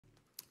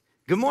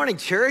Good morning,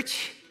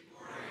 church.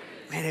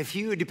 Man,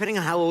 depending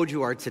on how old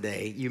you are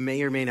today, you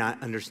may or may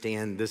not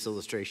understand this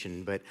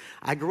illustration, but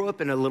I grew up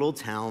in a little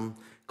town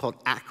called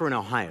Akron,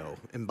 Ohio.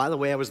 And by the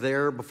way, I was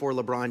there before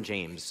LeBron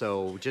James,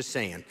 so just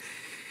saying.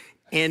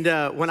 And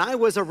when I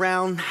was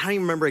around, I don't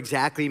even remember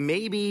exactly,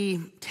 maybe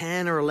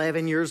 10 or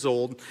 11 years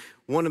old,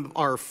 one of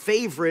our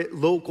favorite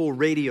local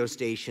radio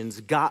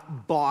stations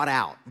got bought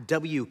out,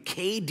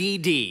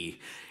 WKDD.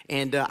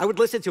 And I would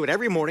listen to it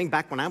every morning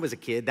back when I was a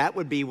kid. That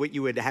would be what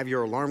you would have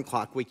your alarm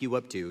clock wake you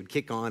up to. It'd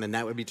kick on and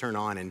that would be turned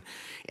on.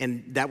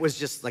 And that was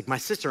just like my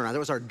sister and I, that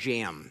was our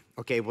jam.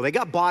 Okay, well, they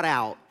got bought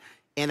out.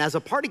 And as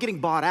a part of getting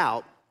bought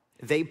out,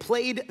 they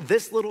played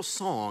this little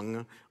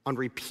song on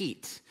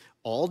repeat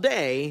all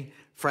day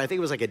for I think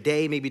it was like a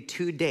day, maybe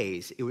 2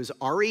 days. It was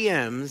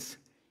REM's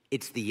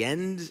It's the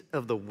End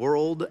of the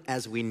World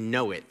as We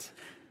Know It.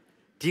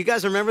 Do you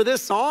guys remember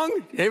this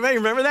song? Anybody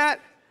remember that?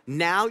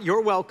 Now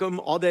you're welcome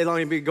all day long.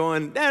 You'll be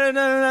going, da, da,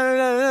 da, da,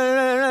 da,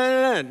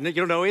 da, da. You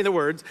don't know any of the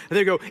words. And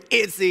they go,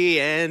 it's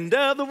the end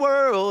of the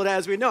world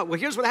as we know it. Well,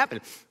 here's what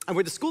happened. I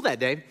went to school that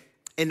day,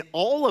 and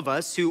all of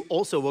us who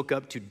also woke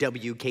up to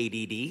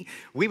WKDD,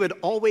 we would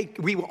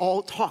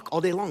all talk all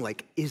day long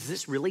like, is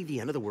this really the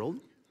end of the world?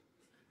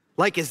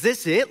 Like, is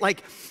this it?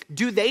 Like,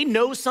 do they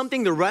know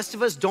something the rest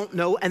of us don't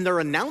know and they're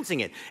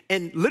announcing it?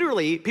 And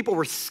literally, people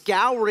were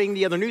scouring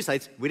the other news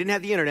sites. We didn't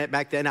have the internet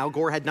back then. Al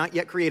Gore had not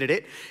yet created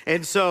it.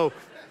 And so,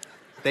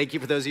 thank you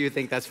for those of you who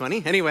think that's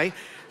funny. Anyway,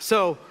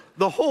 so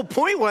the whole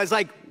point was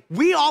like,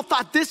 we all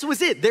thought this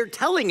was it. They're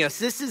telling us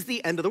this is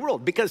the end of the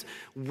world. Because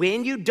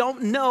when you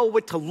don't know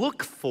what to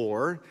look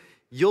for,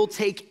 you'll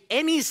take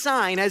any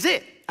sign as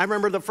it. I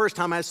remember the first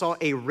time I saw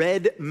a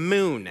red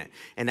moon,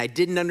 and I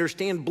didn't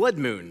understand blood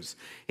moons.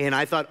 And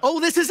I thought, oh,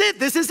 this is it,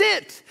 this is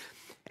it.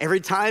 Every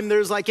time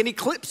there's like an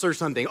eclipse or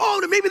something,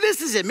 oh, maybe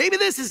this is it, maybe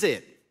this is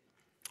it.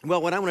 Well,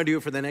 what I want to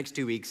do for the next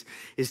 2 weeks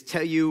is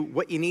tell you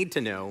what you need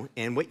to know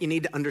and what you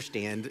need to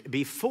understand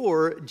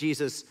before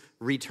Jesus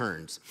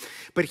returns.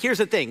 But here's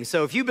the thing.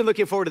 So if you've been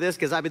looking forward to this,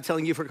 because I've been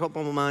telling you for a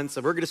couple of months,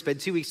 we're going to spend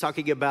 2 weeks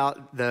talking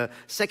about the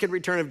second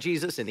return of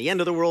Jesus and the end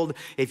of the world.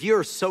 If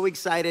you're so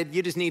excited,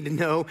 you just need to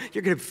know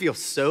you're going to feel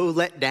so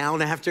let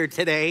down after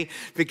today,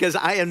 because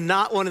I am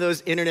not one of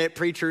those internet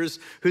preachers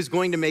who's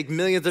going to make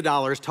millions of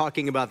dollars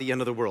talking about the end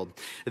of the world.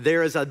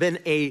 There has been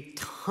a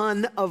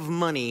ton of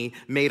money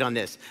made on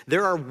this.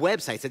 There are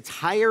websites,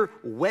 entire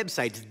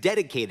websites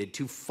dedicated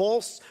to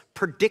false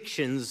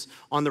predictions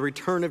on the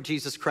return of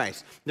Jesus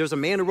Christ. There's a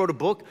man who wrote a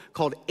book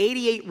called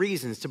 88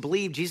 Reasons to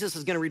Believe Jesus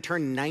is going to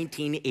return in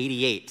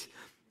 1988.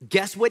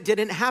 Guess what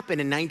didn't happen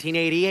in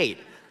 1988?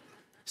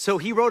 So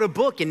he wrote a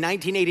book in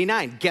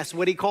 1989. Guess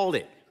what he called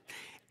it?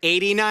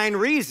 89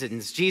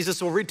 Reasons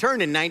Jesus Will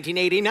Return in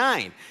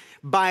 1989.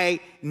 By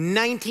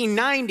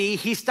 1990,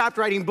 he stopped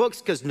writing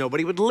books because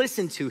nobody would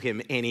listen to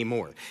him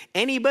anymore.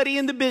 Anybody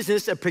in the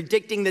business of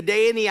predicting the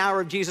day and the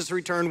hour of Jesus'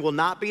 return will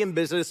not be in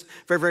business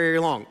for very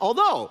long.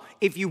 Although,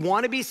 if you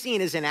want to be seen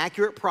as an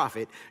accurate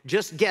prophet,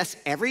 just guess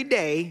every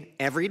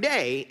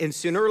day, and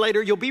sooner or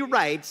later you'll be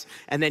right,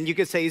 and then you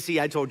could say, see,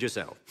 I told you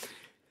so.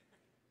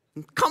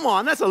 Come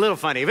on, that's a little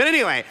funny. But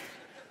anyway,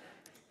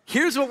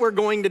 here's what we're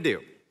going to do.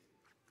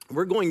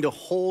 We're going to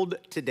hold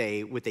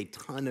today with a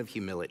ton of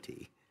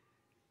humility.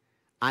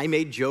 I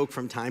may joke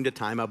from time to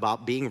time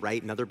about being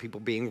right and other people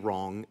being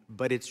wrong,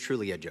 but it's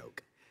truly a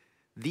joke.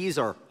 These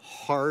are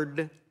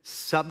hard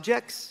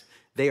subjects.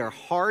 They are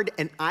hard,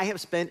 and I have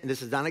spent, and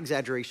this is not an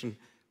exaggeration,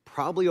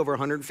 probably over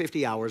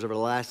 150 hours over the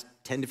last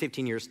 10 to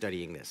 15 years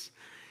studying this,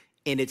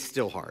 and it's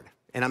still hard.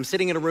 And I'm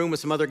sitting in a room with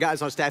some other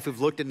guys on staff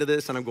who've looked into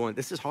this, and I'm going,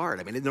 this is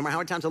hard. I mean, no matter how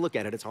many times I look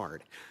at it, it's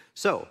hard.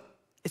 So,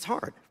 it's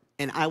hard.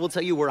 And I will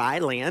tell you where I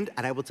land,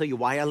 and I will tell you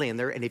why I land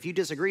there. And if you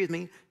disagree with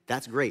me,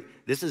 that's great.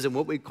 This is in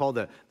what we call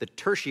the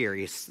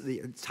tertiary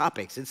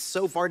topics. It's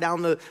so far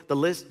down the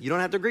list, you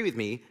don't have to agree with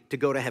me to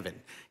go to heaven.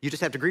 You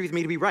just have to agree with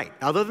me to be right.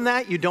 Other than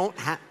that, you don't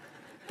have.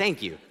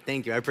 Thank you.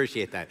 I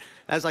appreciate that.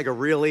 That's like a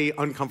really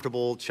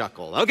uncomfortable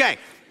chuckle. Okay,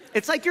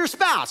 it's like your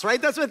spouse,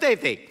 right? That's what they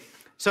think.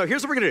 So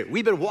here's what we're gonna do.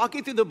 We've been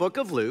walking through the book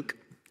of Luke,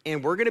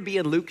 and we're gonna be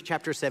in Luke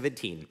chapter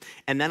 17.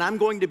 And then I'm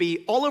going to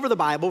be all over the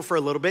Bible for a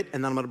little bit,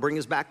 and then I'm gonna bring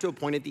us back to a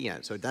point at the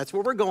end. So that's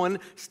where we're going.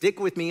 Stick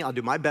with me. I'll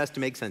do my best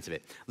to make sense of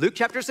it. Luke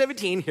chapter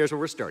 17, here's where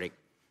we're starting.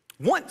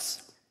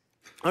 Once,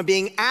 I'm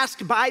being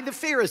asked by the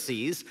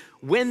Pharisees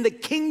when the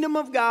kingdom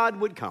of God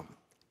would come.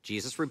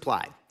 Jesus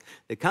replied,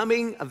 the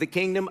coming of the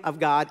kingdom of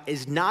God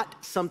is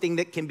not something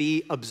that can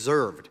be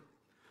observed,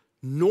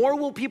 nor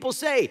will people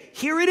say,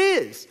 here it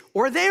is,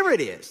 or there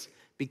it is,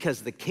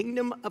 because the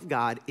kingdom of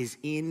God is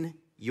in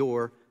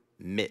your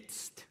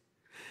midst.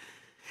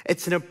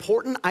 It's an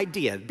important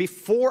idea.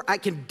 Before I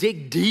can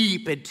dig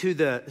deep into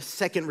the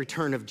second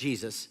return of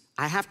Jesus,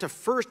 I have to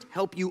first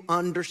help you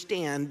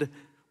understand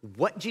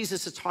what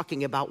Jesus is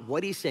talking about,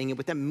 what he's saying, and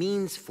what that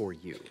means for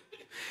you.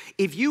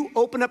 If you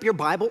open up your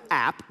Bible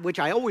app, which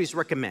I always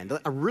recommend,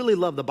 I really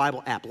love the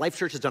Bible app. Life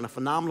Church has done a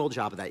phenomenal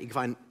job of that. You can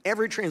find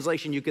every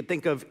translation you could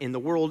think of in the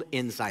world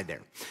inside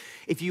there.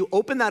 If you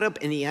open that up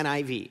in the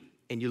NIV,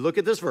 and you look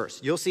at this verse,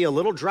 you'll see a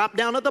little drop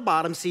down at the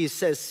bottom. See, it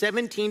says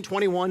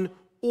 17:21,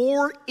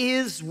 or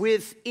is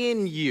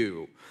within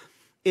you.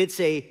 It's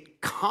a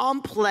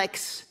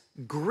complex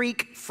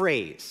Greek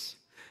phrase.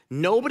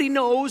 Nobody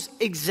knows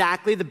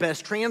exactly the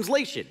best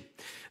translation.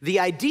 The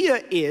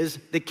idea is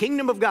the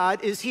kingdom of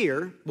God is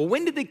here. Well,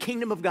 when did the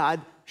kingdom of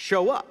God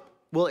show up?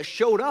 Well, it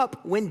showed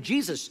up when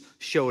Jesus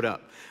showed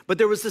up. But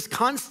there was this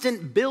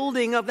constant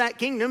building of that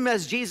kingdom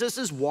as Jesus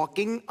is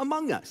walking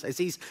among us, as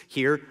he's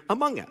here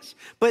among us.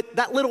 But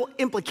that little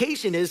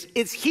implication is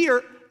it's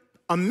here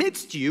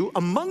amidst you,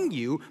 among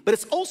you, but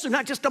it's also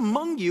not just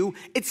among you,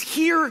 it's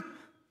here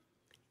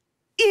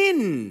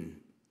in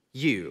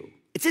you.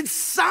 It's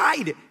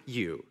inside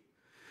you.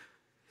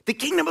 The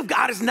kingdom of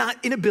God is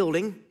not in a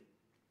building.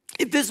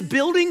 If this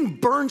building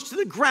burns to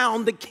the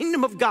ground, the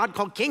kingdom of God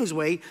called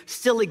Kingsway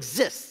still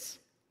exists.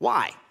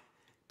 Why?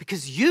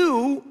 Because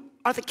you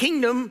are the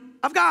kingdom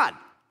of God.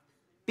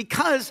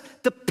 Because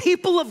the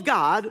people of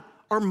God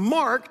are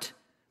marked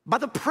by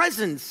the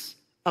presence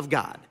of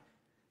God.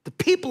 The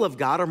people of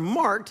God are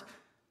marked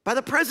by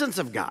the presence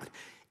of God.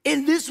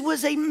 And this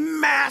was a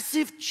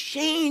massive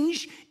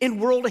change in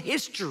world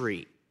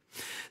history.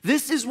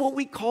 This is what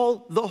we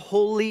call the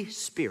Holy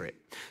Spirit.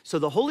 So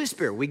the Holy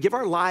Spirit, we give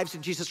our lives to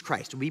Jesus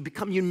Christ. We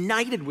become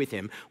united with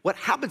him. What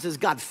happens is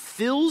God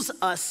fills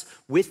us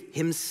with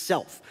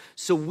himself.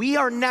 So we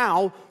are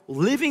now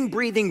living,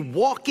 breathing,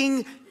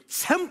 walking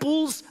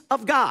temples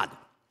of God.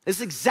 This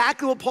is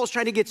exactly what Paul's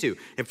trying to get to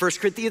in 1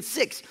 Corinthians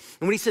 6.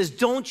 And when he says,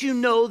 don't you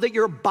know that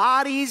your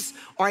bodies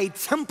are a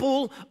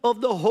temple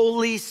of the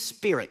Holy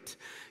Spirit?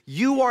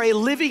 You are a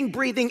living,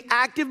 breathing,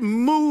 active,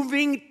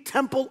 moving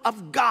temple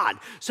of God.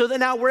 So that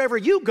now wherever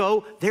you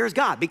go, there's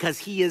God, because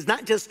he is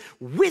not just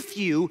with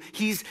you,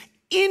 he's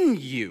in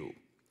you.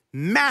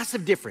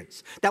 Massive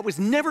difference. That was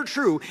never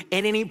true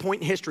at any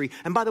point in history.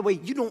 And by the way,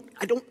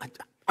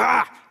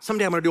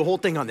 someday I'm gonna do a whole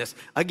thing on this.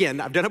 Again,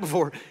 I've done it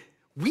before.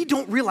 We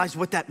don't realize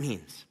what that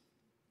means.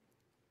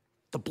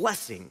 The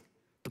blessing,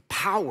 the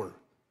power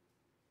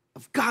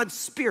of God's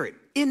Spirit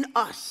in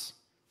us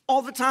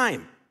all the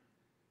time.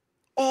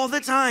 All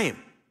the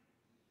time.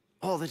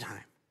 All the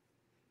time.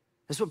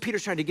 That's what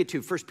Peter's trying to get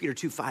to, 1 Peter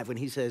 2:5, when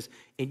he says,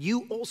 and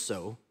you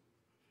also,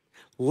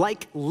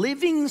 like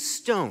living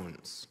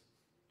stones,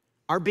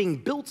 are being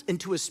built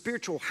into a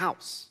spiritual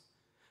house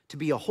to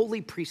be a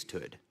holy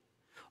priesthood,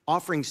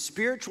 offering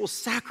spiritual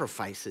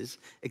sacrifices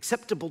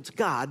acceptable to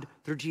God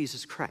through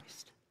Jesus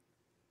Christ.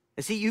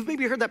 And see, you've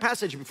maybe heard that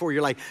passage before.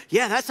 You're like,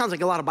 yeah, that sounds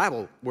like a lot of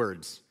Bible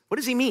words. What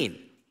does he mean?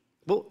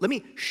 Well, let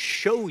me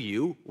show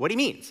you what he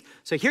means.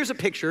 So here's a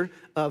picture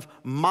of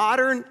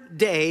modern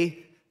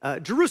day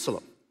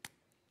Jerusalem.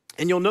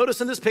 And you'll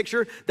notice in this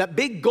picture, that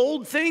big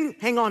gold thing,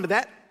 hang on to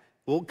that.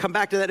 We'll come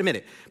back to that in a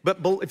minute. But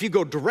if you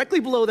go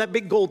directly below that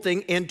big gold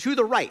thing and to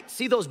the right,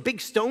 see those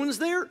big stones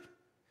there?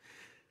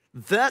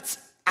 That's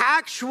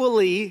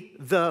actually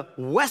the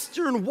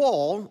western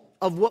wall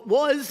of what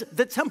was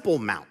the Temple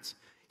Mount.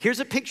 Here's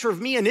a picture of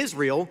me in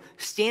Israel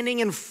standing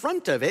in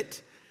front of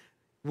it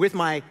with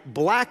my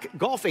black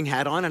golfing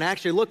hat on, and I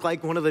actually look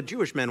like one of the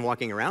Jewish men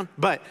walking around,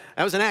 but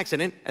that was an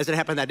accident as it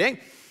happened that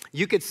day.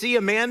 You could see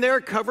a man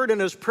there covered in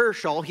his prayer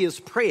shawl. He is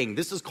praying.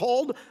 This is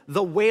called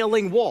the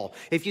Wailing Wall.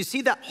 If you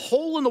see that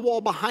hole in the wall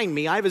behind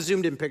me, I have a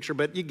zoomed in picture,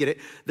 but you get it.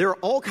 There are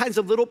all kinds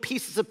of little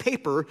pieces of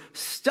paper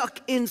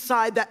stuck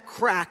inside that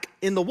crack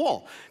in the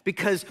wall,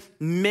 because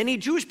many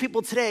Jewish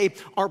people today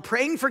are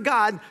praying for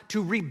God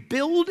to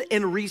rebuild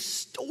and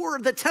restore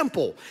the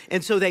temple.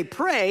 And so they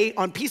pray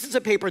on pieces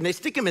of paper and they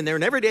stick them in there,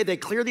 and every day they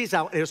clear these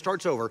out and it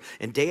starts over.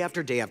 And day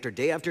after day after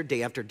day after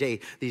day after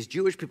day, these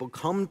Jewish people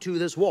come to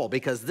this wall,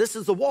 because this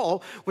is the wall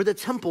where the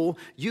temple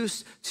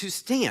used to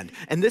stand.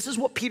 And this is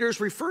what Peter's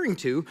referring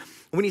to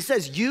when he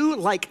says, you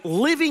like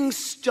living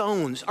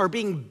stones are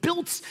being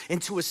built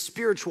into a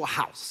spiritual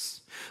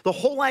house. The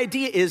whole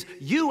idea is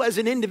you as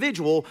an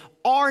individual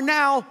are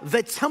now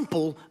the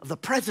temple of the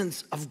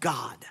presence of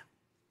God.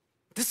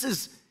 This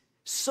is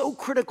so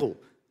critical,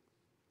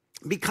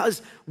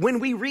 because when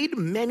we read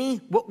many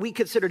what we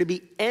consider to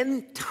be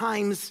end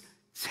times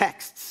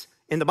texts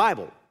in the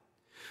Bible,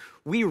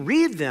 we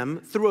read them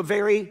through a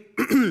very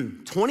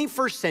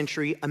 21st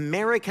century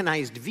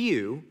Americanized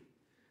view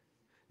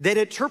that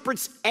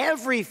interprets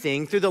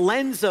everything through the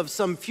lens of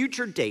some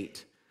future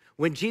date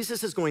when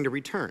Jesus is going to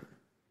return,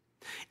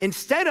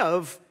 instead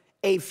of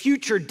a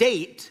future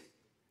date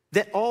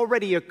that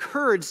already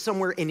occurred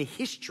somewhere in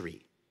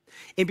history.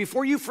 And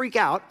before you freak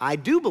out, I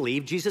do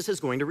believe Jesus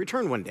is going to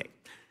return one day.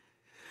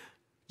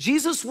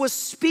 Jesus was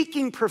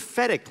speaking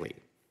prophetically.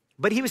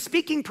 But he was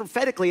speaking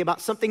prophetically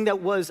about something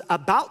that was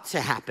about to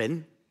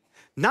happen,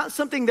 not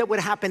something that would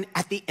happen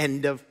at the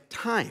end of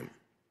time.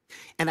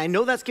 And I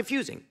know that's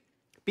confusing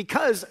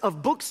because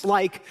of books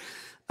like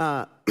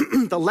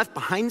the Left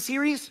Behind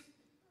series.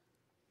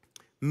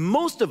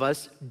 Most of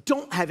us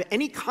don't have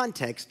any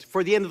context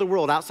for the end of the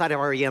world outside of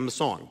R.E.M.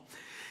 song.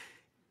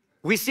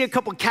 We see a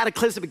couple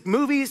cataclysmic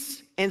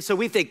movies, and so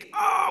we think,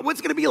 what's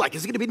it gonna be like?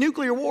 Is it gonna be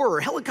nuclear war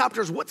or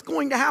helicopters? What's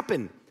going to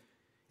happen?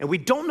 And we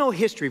don't know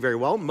history very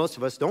well. Most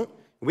of us don't.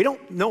 We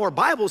don't know our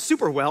Bibles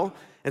super well,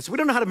 and so we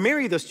don't know how to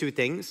marry those two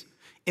things.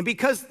 And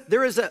because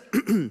there is a,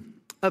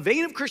 a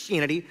vein of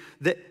Christianity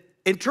that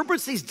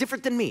interprets these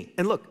different than me.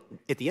 And look,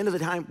 at the end of the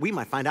time, we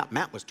might find out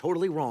Matt was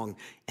totally wrong,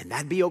 and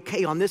that'd be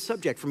okay on this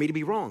subject for me to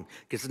be wrong,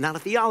 because it's not a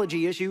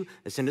theology issue,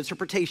 it's an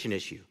interpretation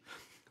issue.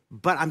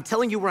 But I'm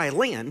telling you where I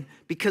land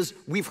because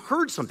we've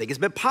heard something. It's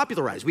been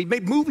popularized. We've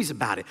made movies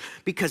about it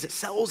because it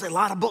sells a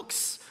lot of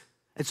books.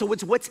 And so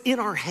it's what's in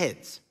our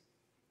heads.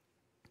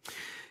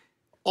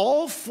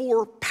 All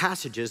four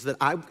passages that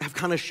I have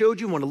kind of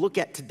showed you want to look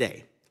at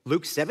today,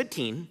 Luke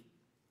 17,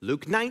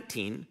 Luke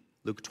 19,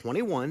 Luke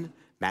 21,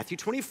 Matthew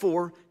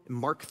 24, and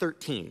Mark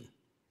 13.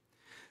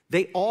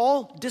 They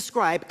all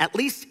describe, at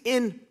least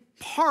in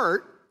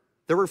part,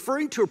 they're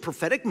referring to a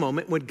prophetic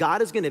moment when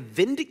God is going to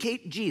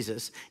vindicate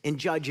Jesus and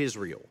judge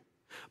Israel.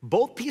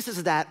 Both pieces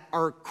of that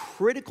are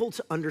critical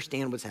to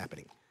understand what's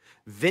happening.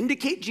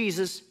 Vindicate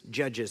Jesus,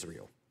 judge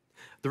Israel.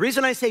 The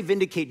reason I say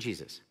vindicate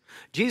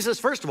Jesus,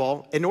 first of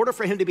all, in order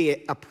for him to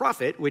be a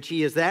prophet, which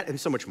he is that and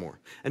so much more,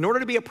 in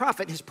order to be a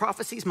prophet, his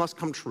prophecies must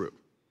come true.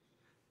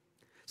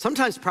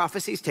 Sometimes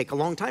prophecies take a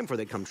long time before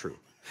they come true.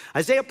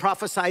 Isaiah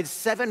prophesied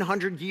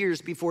 700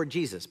 years before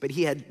Jesus, but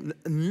he had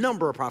a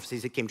number of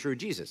prophecies that came true of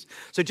Jesus.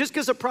 So just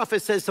because a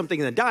prophet says something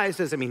and then dies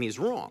doesn't mean he's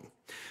wrong.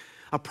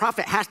 A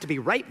prophet has to be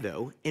right,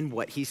 though, in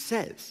what he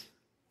says.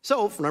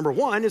 So, for number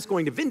one, it's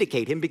going to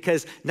vindicate him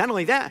because not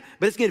only that,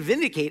 but it's going to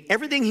vindicate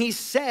everything he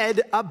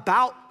said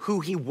about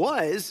who he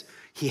was,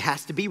 he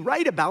has to be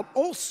right about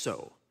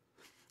also.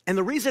 And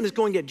the reason it's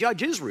going to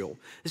judge Israel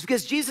is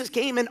because Jesus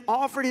came and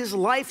offered his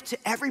life to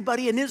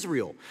everybody in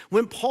Israel.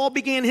 When Paul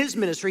began his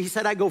ministry, he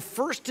said, I go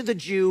first to the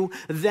Jew,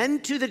 then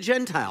to the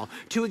Gentile,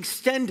 to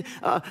extend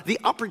the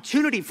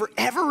opportunity for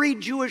every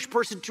Jewish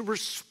person to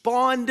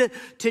respond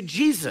to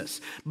Jesus.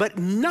 But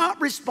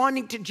not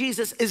responding to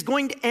Jesus is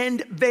going to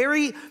end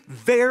very,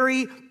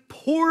 very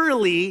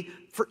poorly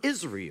for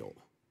Israel.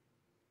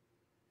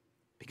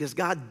 Because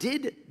God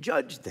did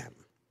judge them.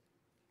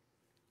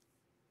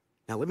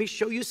 Now, let me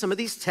show you some of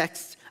these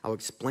texts. I'll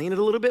explain it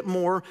a little bit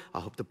more. I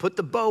hope to put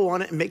the bow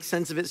on it and make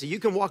sense of it so you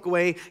can walk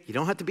away. You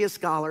don't have to be a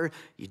scholar.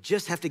 You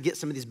just have to get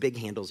some of these big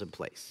handles in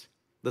place.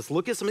 Let's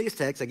look at some of these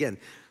texts. Again,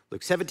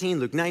 Luke 17,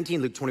 Luke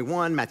 19, Luke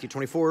 21, Matthew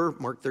 24,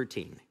 Mark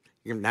 13.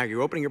 Now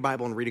you're opening your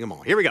Bible and reading them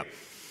all. Here we go.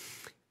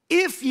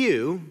 If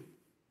you,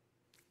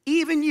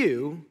 even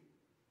you,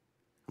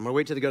 I'm going to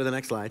wait till they go to the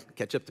next slide.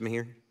 Catch up to me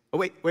here. Oh,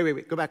 wait.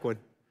 Go back one.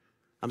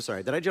 I'm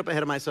sorry. Did I jump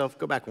ahead of myself?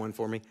 Go back one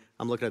for me.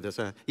 I'm looking at this.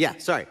 Yeah,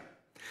 sorry.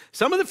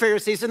 Some of the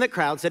Pharisees in the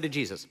crowd said to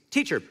Jesus,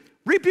 Teacher,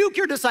 rebuke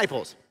your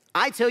disciples.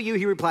 I tell you,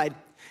 he replied,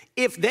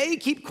 if they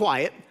keep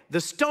quiet, the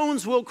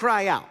stones will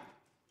cry out.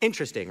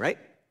 Interesting, right?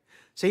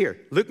 So here,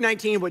 Luke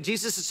 19, what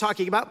Jesus is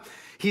talking about,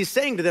 he's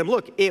saying to them,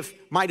 look, if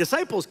my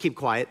disciples keep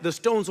quiet, the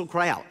stones will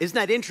cry out. Isn't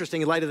that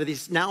interesting in light of that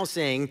he's now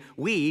saying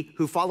we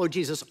who follow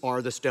Jesus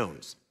are the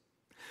stones?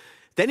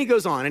 Then he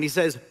goes on and he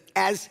says,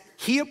 as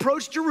he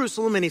approached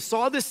Jerusalem and he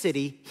saw the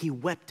city, he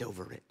wept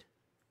over it.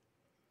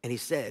 And he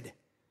said,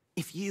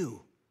 if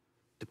you,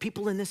 the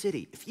people in the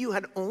city, if you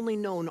had only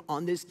known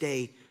on this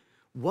day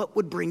what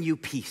would bring you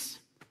peace,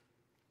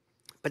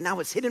 but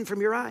now it's hidden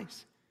from your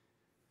eyes.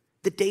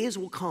 The days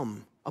will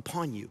come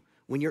upon you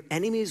when your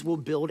enemies will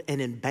build an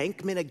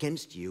embankment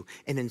against you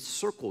and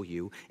encircle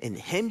you and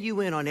hem you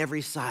in on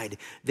every side.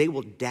 They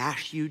will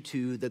dash you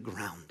to the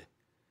ground.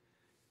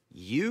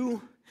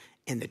 You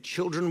and the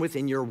children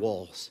within your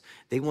walls.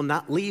 They will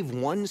not leave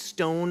one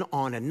stone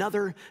on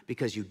another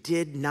because you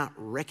did not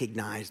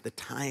recognize the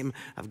time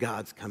of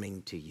God's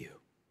coming to you.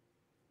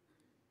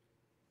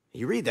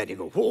 You read that and you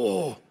go,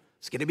 whoa,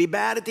 it's going to be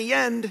bad at the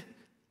end.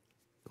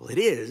 Well, it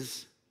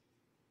is,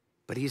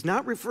 but he's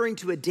not referring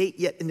to a date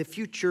yet in the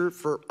future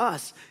for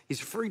us.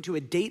 He's referring to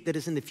a date that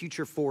is in the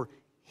future for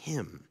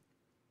him.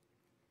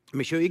 Let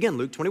me show you again,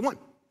 Luke 21.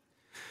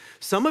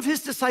 Some of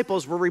his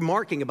disciples were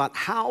remarking about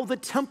how the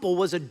temple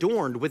was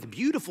adorned with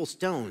beautiful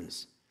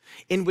stones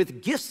and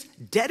with gifts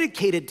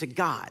dedicated to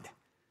God.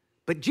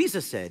 But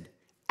Jesus said,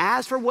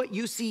 as for what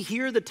you see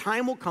here, the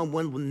time will come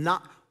when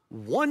not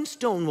one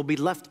stone will be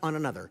left on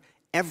another.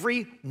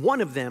 Every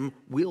one of them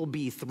will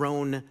be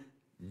thrown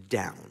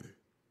down.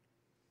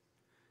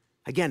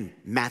 Again,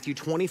 Matthew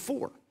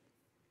 24.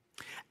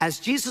 As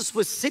Jesus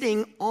was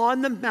sitting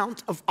on the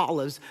Mount of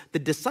Olives, the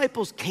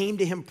disciples came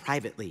to him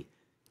privately.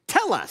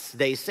 Tell us,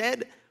 they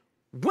said,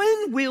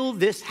 when will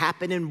this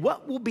happen and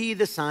what will be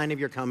the sign of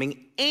your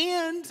coming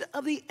and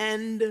of the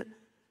end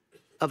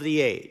of the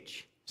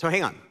age? So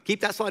hang on,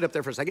 keep that slide up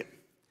there for a second.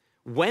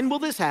 When will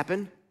this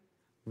happen?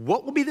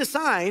 What will be the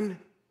sign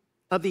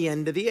of the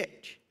end of the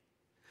age?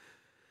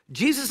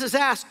 Jesus has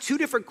asked two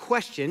different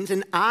questions,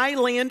 and I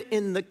land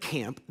in the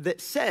camp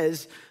that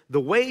says the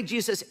way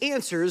Jesus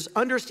answers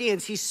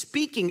understands he's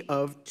speaking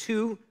of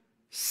two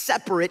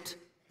separate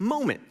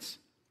moments.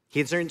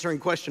 He's answering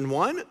question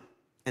one,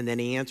 and then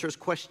he answers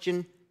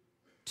question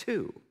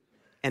two.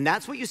 And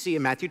that's what you see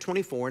in Matthew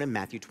 24 and in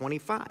Matthew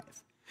 25.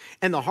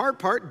 And the hard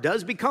part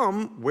does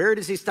become, where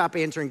does he stop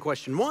answering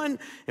question one,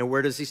 and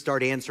where does he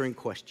start answering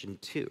question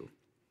two?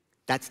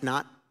 That's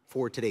not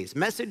for today's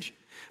message.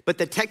 But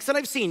the text that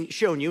I've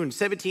shown you in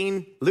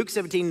Luke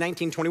 17,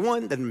 19,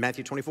 21, then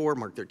Matthew 24,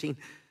 Mark 13,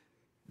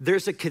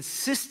 there's a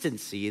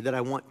consistency that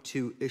I want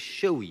to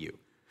show you.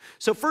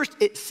 So first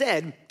it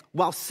said,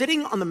 while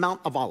sitting on the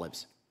Mount of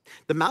Olives.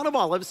 The Mount of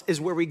Olives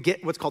is where we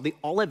get what's called the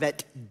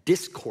Olivet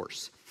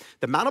Discourse.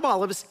 The Mount of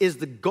Olives is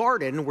the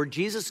garden where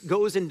Jesus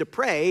goes in to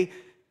pray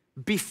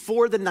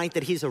before the night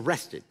that he's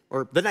arrested,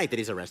 or the night that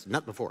he's arrested,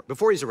 not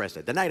before he's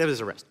arrested, the night of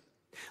his arrest.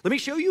 Let me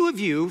show you a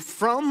view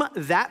from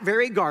that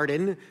very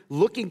garden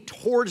looking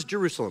towards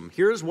Jerusalem.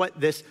 Here's what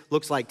this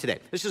looks like today.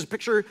 This is a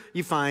picture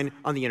you find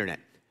on the internet.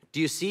 Do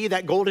you see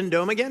that golden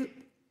dome again?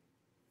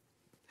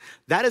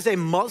 That is a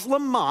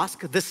Muslim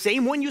mosque, the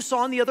same one you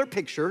saw in the other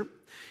picture,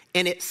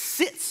 and it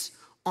sits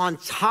on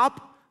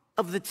top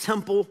of the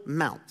Temple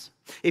Mount.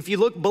 If you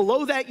look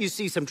below that, you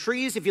see some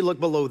trees. If you look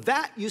below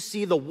that, you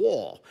see the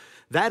wall.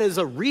 That is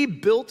a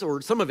rebuilt,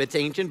 or some of it's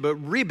ancient, but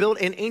rebuilt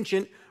and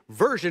ancient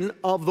version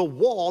of the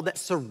wall that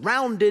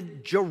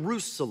surrounded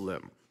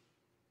Jerusalem.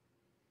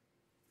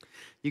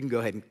 You can go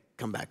ahead and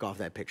come back off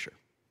that picture.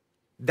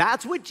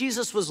 That's what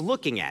Jesus was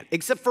looking at,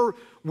 except for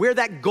where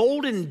that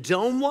golden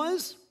dome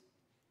was,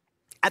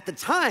 at the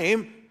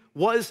time,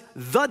 was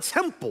the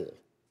temple.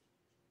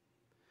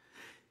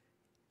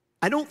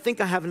 I don't think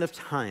I have enough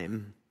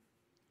time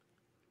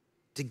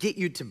to get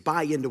you to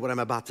buy into what I'm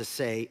about to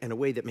say in a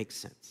way that makes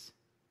sense.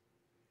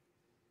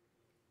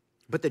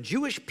 But the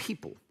Jewish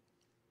people,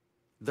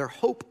 their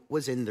hope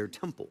was in their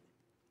temple,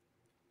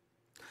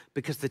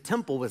 because the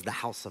temple was the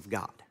house of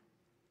God.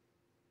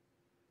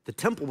 The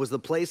temple was the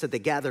place that they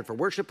gathered for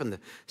worship, and the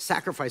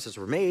sacrifices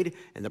were made,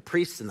 and the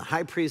priests and the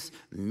high priests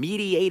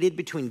mediated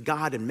between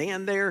God and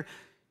man there.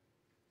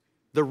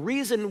 The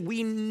reason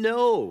we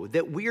know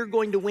that we're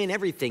going to win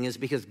everything is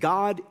because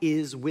God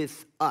is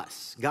with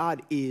us.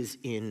 God is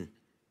in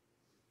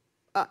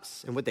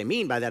us. And what they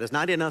mean by that is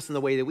not in us in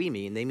the way that we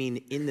mean. They mean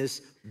in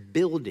this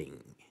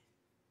building.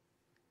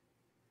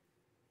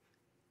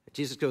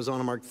 Jesus goes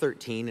on in Mark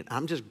 13, and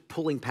I'm just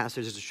pulling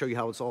passages to show you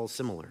how it's all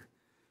similar.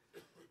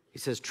 He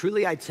says,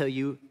 truly I tell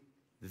you,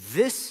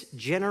 this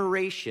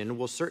generation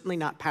will certainly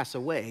not pass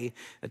away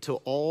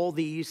until all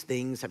these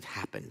things have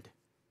happened.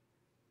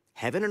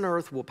 Heaven and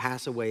earth will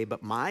pass away,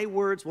 but my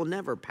words will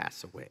never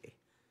pass away.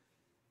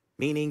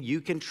 Meaning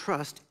you can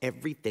trust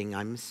everything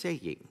I'm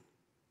saying.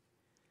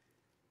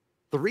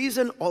 The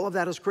reason all of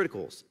that is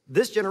critical is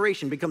this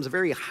generation becomes a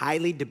very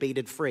highly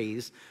debated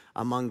phrase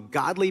among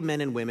godly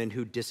men and women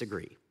who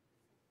disagree.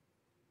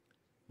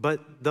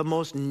 But the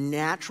most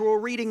natural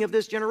reading of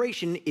this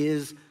generation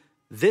is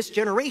this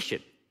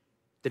generation,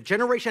 the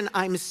generation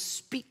I'm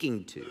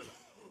speaking to.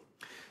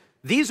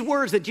 These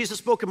words that Jesus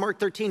spoke in Mark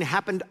 13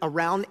 happened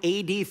around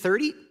AD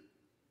 30.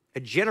 A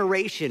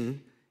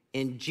generation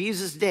in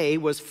Jesus' day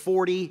was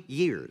 40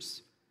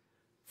 years.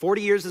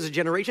 40 years is a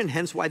generation,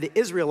 hence why the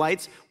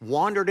Israelites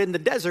wandered in the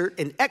desert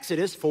in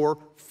Exodus for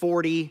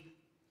 40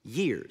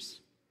 years.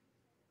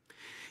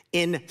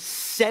 In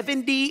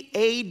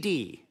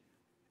 70 AD,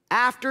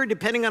 after,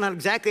 depending on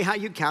exactly how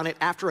you count it,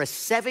 after a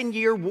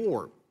 7-year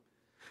war,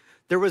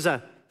 there was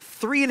a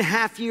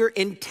 3.5-year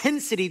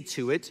intensity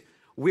to it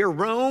where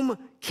Rome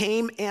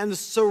came and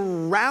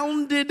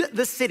surrounded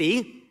the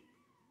city,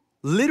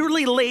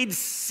 literally laid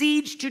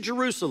siege to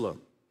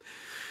Jerusalem.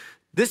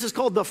 This is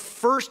called the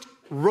First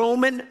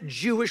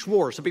Roman-Jewish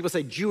War. Some people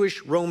say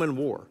Jewish-Roman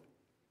War.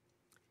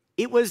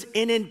 It was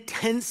an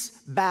intense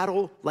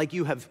battle like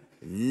you have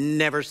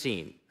never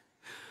seen.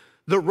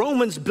 The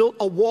Romans built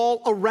a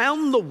wall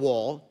around the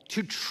wall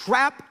to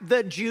trap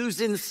the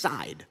Jews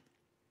inside.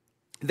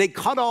 They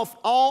cut off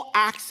all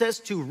access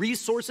to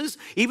resources,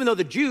 even though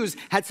the Jews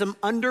had some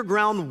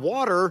underground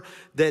water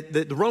that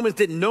the Romans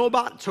didn't know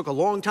about. It took a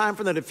long time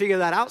for them to figure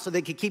that out so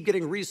they could keep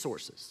getting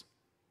resources.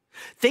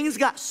 Things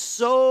got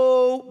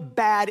so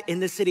bad in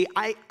the city,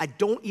 I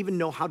don't even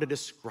know how to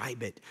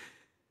describe it.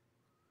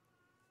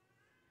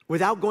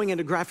 Without going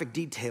into graphic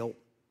detail,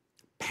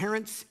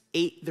 parents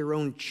ate their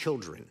own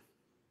children.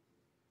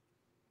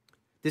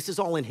 This is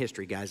all in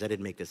history, guys. I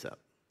didn't make this up.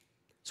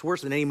 It's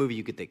worse than any movie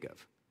you could think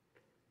of.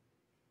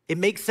 It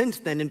makes sense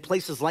then in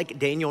places like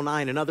Daniel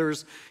 9 and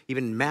others,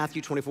 even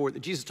Matthew 24, that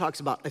Jesus talks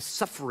about a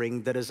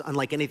suffering that is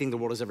unlike anything the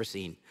world has ever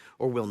seen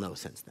or will know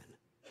since then.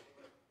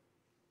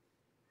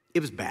 It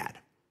was bad.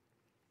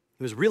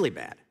 It was really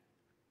bad.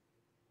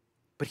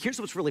 But here's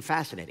what's really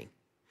fascinating.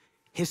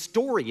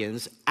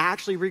 Historians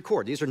actually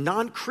record. These are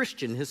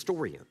non-Christian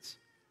historians,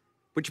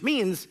 which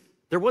means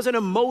there wasn't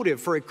a motive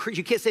for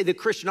you can't say the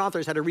Christian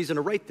authors had a reason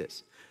to write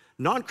this.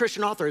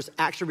 Non-Christian authors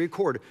actually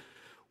record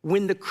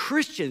when the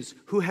Christians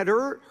who had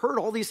heard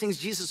all these things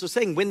Jesus was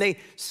saying, when they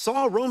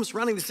saw Rome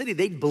surrounding the city,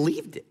 they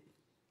believed it.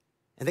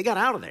 And they got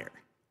out of there.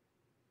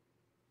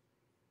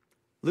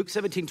 Luke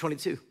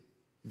 17:22.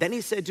 Then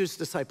he said to his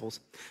disciples,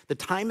 the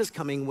time is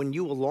coming when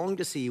you will long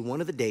to see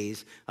one of the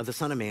days of the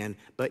Son of Man,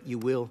 but you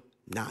will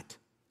not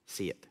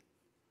see it.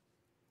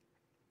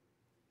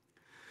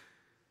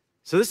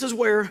 So this is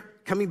where,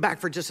 coming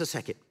back for just a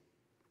second,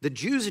 The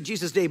Jews at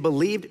Jesus' day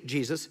believed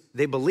Jesus.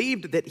 They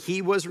believed that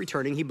he was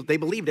returning. They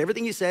believed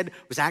everything he said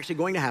was actually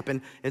going to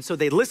happen. And so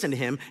they listened to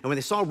him. And when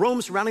they saw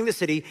Rome surrounding the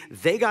city,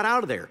 they got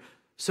out of there.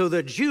 So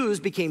the Jews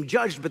became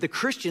judged, but the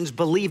Christians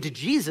believed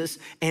Jesus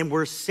and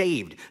were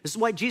saved. This is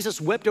why Jesus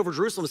wept over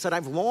Jerusalem and said,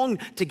 I've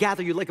longed to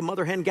gather you like a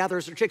mother hen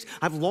gathers her chicks.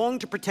 I've longed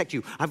to protect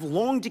you. I've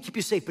longed to keep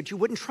you safe, but you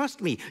wouldn't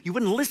trust me. You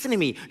wouldn't listen to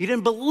me. You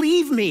didn't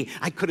believe me.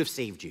 I could have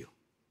saved you.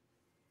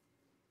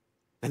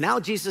 And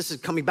now Jesus is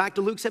coming back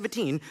to Luke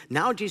 17.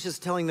 Now Jesus is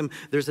telling them,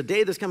 there's a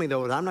day that's coming,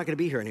 though, that I'm not going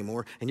to be here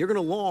anymore, and you're going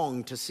to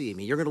long to see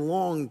me. You're going to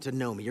long to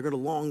know me. You're going to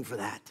long for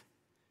that.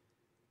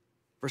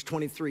 Verse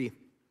 23,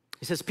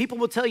 he says, people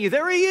will tell you,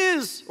 there he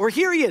is, or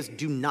here he is.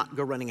 Do not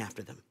go running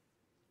after them.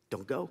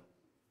 Don't go.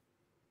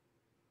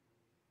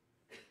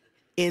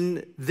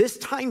 In this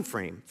time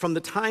frame, from the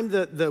time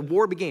the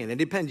war began, it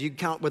depends, you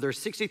count whether it's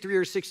 63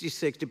 or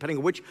 66, depending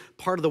on which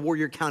part of the war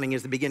you're counting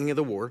as the beginning of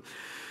the war.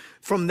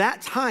 From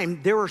that time,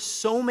 there are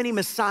so many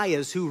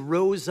messiahs who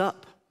rose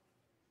up.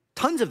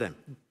 Tons of them.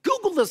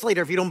 Google this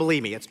later if you don't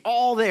believe me. It's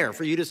all there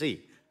for you to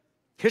see.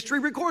 History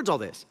records all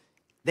this.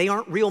 They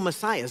aren't real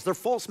messiahs. They're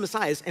false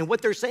messiahs. And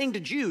what they're saying to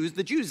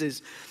the Jews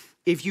is,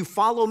 if you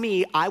follow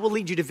me, I will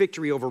lead you to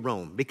victory over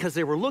Rome. Because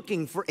they were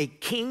looking for a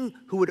king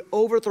who would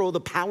overthrow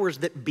the powers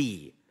that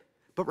be.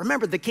 But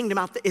remember, the kingdom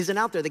isn't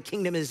out there. The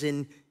kingdom is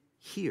in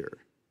here.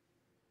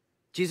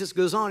 Jesus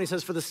goes on, he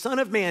says, for the Son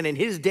of Man in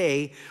his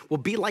day will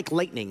be like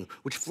lightning,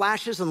 which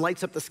flashes and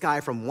lights up the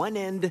sky from one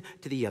end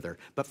to the other.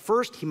 But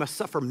first he must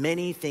suffer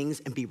many things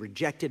and be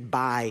rejected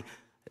by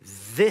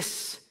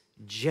this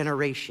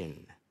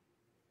generation.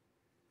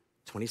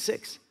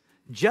 26,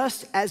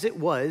 just as it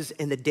was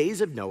in the days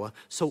of Noah,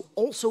 so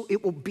also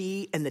it will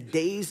be in the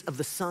days of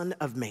the Son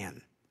of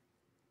Man.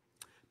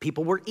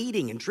 People were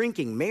eating and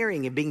drinking,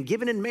 marrying and being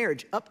given in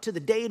marriage up to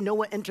the day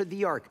Noah entered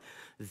the ark.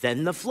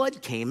 Then the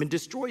flood came and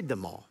destroyed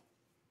them all.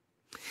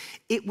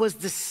 It was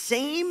the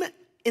same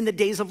in the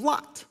days of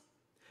Lot.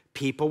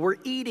 People were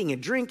eating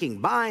and drinking,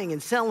 buying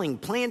and selling,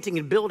 planting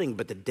and building.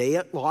 But the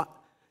day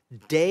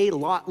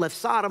Lot left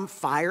Sodom,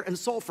 fire and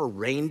sulfur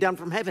rained down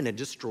from heaven and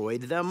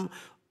destroyed them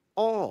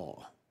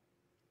all.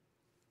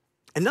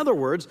 In other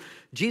words,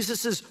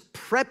 Jesus is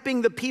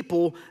prepping the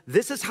people.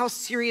 This is how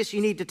serious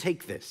you need to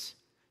take this.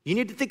 You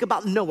need to think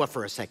about Noah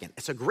for a second.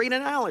 It's a great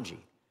analogy.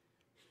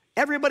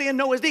 Everybody in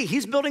Noah's day,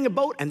 he's building a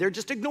boat and they're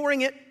just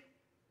ignoring it.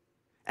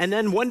 And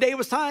then one day it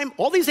was time,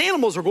 all these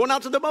animals were going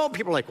out to the boat.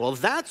 People are like, well,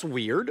 that's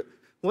weird.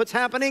 What's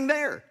happening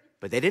there?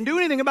 But they didn't do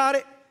anything about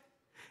it.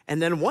 And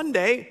then one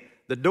day,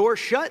 the door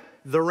shut,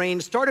 the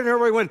rain started, and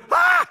everybody went,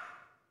 ah!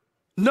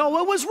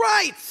 Noah was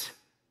right.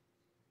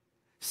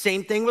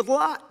 Same thing with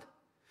Lot.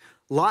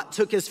 Lot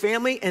took his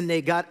family and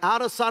they got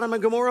out of Sodom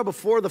and Gomorrah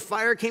before the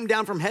fire came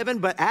down from heaven.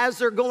 But as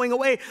they're going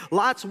away,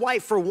 Lot's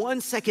wife for 1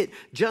 second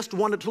just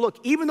wanted to look.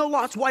 Even though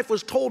Lot's wife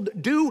was told,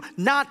 do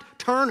not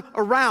turn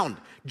around.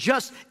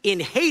 Just in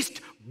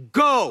haste,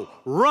 go,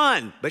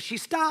 run. But she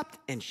stopped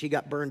and she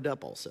got burned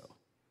up also.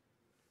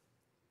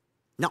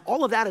 Now,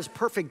 all of that is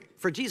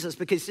perfect for Jesus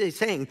because he's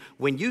saying,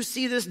 when you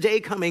see this day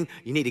coming,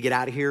 you need to get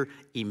out of here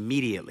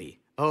immediately.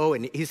 Oh,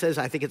 and he says,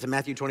 I think it's in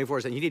Matthew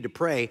 24, saying you need to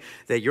pray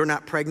that you're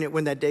not pregnant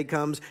when that day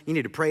comes. You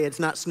need to pray it's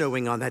not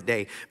snowing on that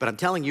day. But I'm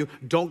telling you,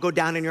 don't go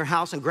down in your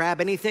house and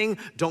grab anything.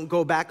 Don't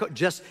go back.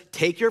 Just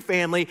take your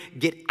family,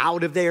 get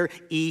out of there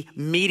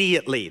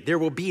immediately. There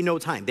will be no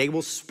time. They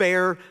will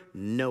spare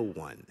no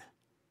one.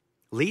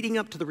 Leading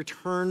up to the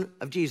return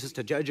of Jesus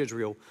to judge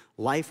Israel,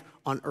 life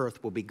on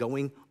earth will be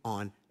going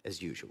on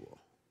as usual.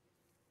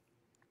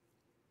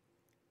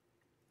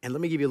 And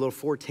let me give you a little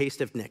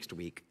foretaste of next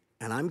week.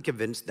 And I'm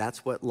convinced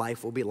that's what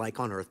life will be like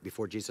on earth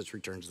before Jesus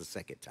returns the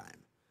second time.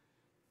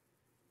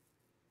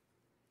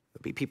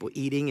 There'll be people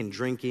eating and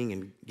drinking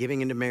and giving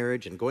into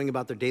marriage and going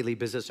about their daily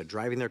business or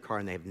driving their car,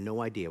 and they have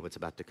no idea what's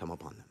about to come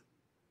upon them.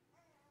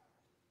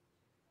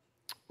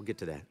 We'll get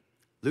to that.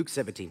 Luke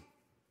 17.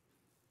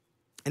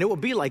 And it will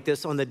be like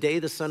this on the day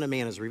the Son of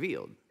Man is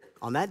revealed.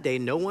 On that day,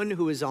 no one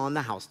who is on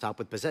the housetop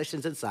with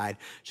possessions inside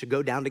should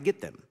go down to get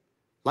them.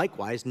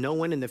 Likewise, no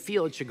one in the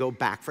field should go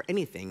back for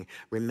anything.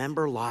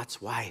 Remember Lot's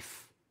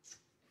wife.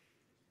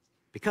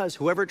 Because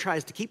whoever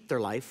tries to keep their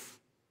life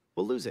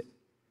will lose it.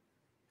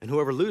 And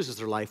whoever loses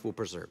their life will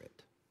preserve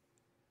it.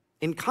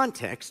 In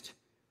context,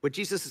 what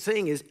Jesus is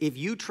saying is, if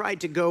you try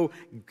to go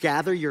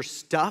gather your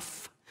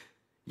stuff,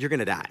 you're going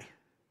to die.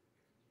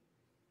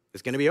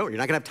 It's going to be over. You're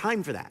not going to have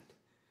time for that.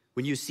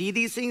 When you see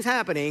these things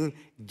happening,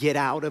 get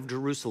out of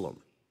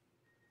Jerusalem.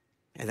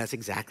 And that's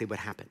exactly what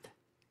happened.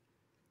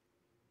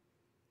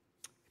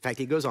 In fact,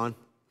 he goes on,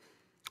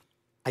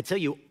 I tell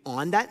you,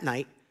 on that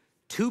night,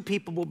 two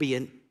people will be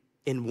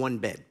in one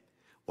bed.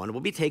 One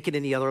will be taken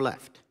and the other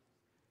left.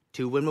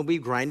 Two women will be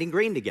grinding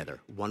grain together.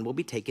 One will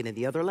be taken and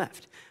the other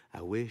left.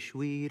 I wish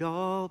we'd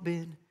all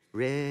been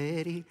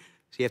ready.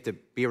 So you have to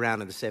be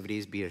around in the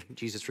 70s, be a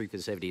Jesus freak for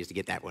the 70s to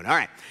get that one. All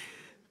right.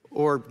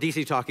 Or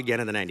DC Talk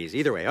again in the 90s.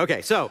 Either way.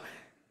 Okay, so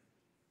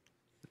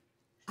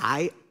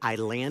I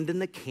land in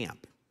the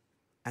camp.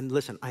 And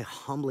listen, I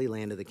humbly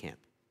land in the camp.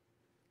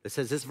 It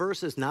says this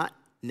verse is not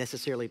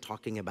necessarily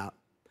talking about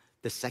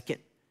the second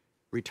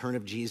return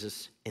of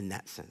Jesus in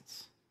that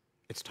sense.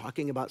 It's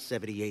talking about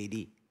 70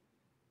 AD.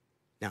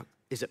 Now,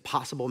 is it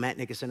possible Matt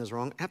Nicholson is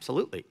wrong?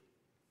 Absolutely.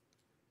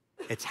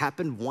 It's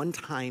happened one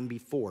time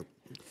before.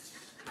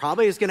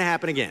 Probably is gonna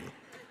happen again.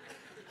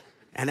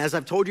 And as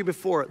I've told you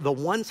before, the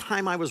one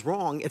time I was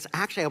wrong, it's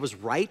actually I was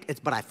right,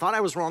 but I thought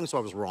I was wrong, so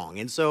I was wrong.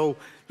 And so,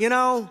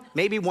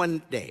 maybe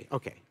one day.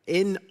 Okay,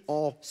 in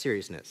all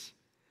seriousness,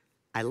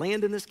 I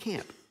land in this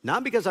camp,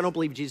 not because I don't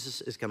believe Jesus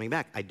is coming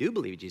back. I do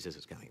believe Jesus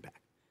is coming back.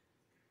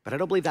 But I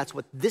don't believe that's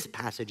what this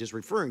passage is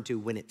referring to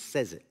when it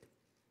says it.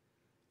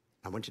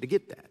 I want you to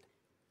get that.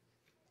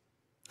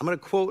 I'm going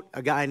to quote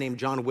a guy named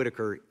John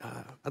Whitaker.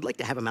 I'd like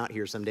to have him out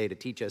here someday to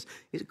teach us.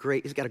 He's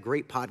great. He's got a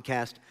great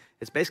podcast.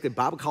 It's basically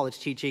Bible college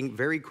teaching,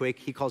 very quick.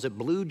 He calls it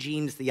Blue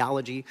Jeans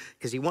Theology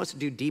because he wants to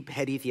do deep,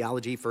 heady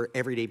theology for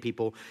everyday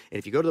people. And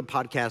if you go to the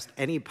podcast,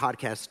 any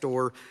podcast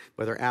store,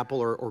 whether Apple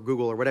or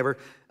Google or whatever,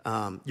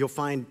 you'll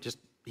find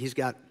he's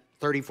got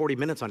 30, 40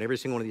 minutes on every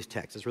single one of these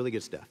texts. It's really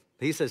good stuff.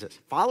 He says this: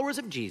 followers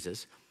of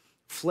Jesus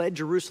fled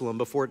Jerusalem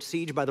before its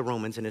siege by the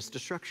Romans and its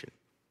destruction.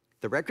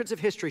 The records of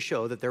history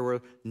show that there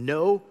were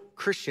no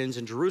Christians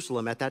in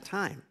Jerusalem at that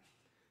time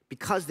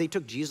because they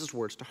took Jesus'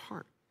 words to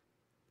heart.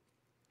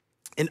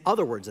 In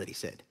other words that he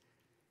said,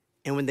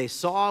 and when they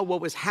saw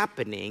what was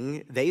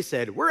happening, they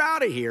said, "We're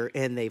out of here,"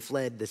 and they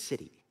fled the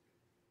city.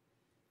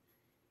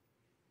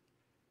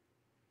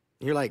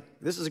 You're like,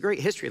 this is a great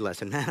history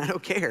lesson, man. I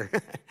don't care.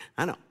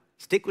 I know.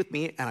 Stick with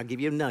me, and I'll give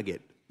you a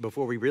nugget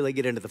before we really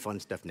get into the fun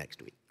stuff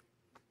next week.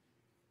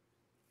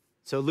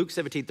 So Luke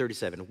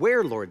 17:37,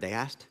 "Where, Lord?" they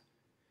asked.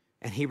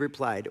 And he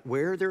replied,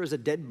 "Where there is a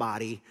dead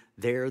body,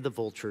 there the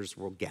vultures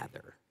will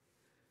gather."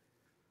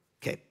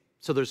 Okay,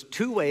 so there's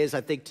two ways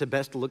I think to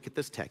best look at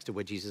this text of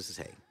what Jesus is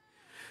saying.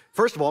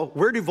 First of all,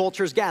 where do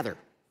vultures gather?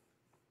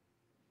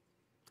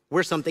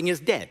 Where something is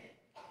dead.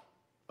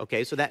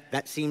 Okay, so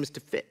that seems to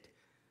fit.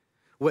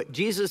 What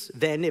Jesus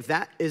then, if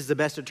that is the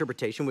best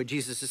interpretation, what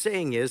Jesus is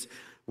saying is,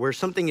 where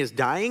something is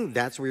dying,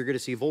 that's where you're gonna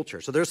see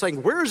vultures. So they're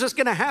saying, where is this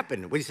gonna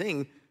happen? What he's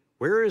saying,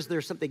 where is there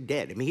something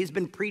dead? I mean, he's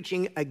been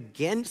preaching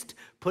against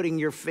putting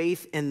your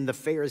faith in the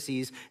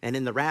Pharisees and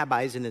in the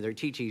rabbis and in their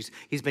teachings.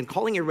 He's been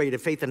calling everybody to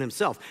faith in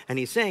himself. And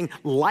he's saying,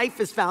 life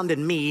is found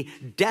in me,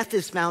 death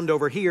is found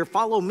over here.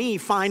 Follow me,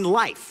 find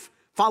life.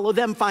 Follow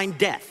them, find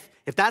death.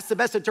 If that's the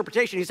best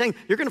interpretation, he's saying,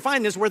 you're gonna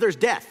find this where there's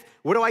death.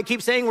 What do I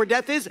keep saying where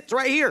death is? It's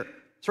right here.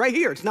 It's right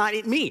here. It's not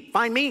me,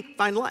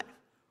 find life.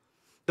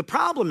 The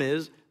problem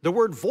is, the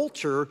word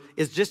vulture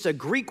is just a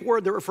Greek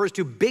word that refers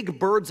to big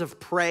birds of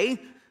prey.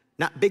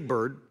 Not big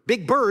bird,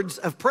 big birds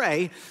of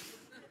prey,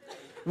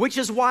 which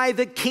is why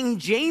the King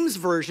James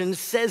Version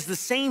says the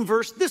same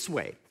verse this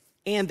way.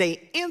 And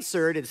they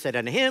answered and said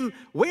unto him,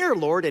 "Where,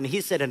 Lord?" And he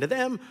said unto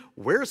them,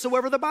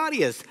 "Wheresoever the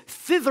body is,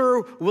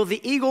 thither will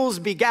the eagles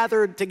be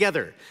gathered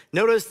together."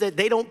 Notice that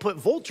they don't put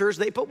vultures,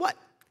 they put what?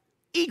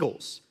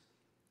 Eagles.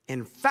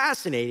 And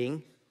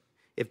fascinating,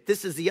 if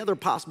this is the other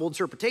possible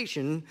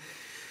interpretation,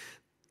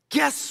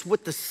 guess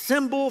what the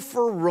symbol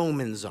for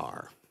Romans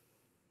are?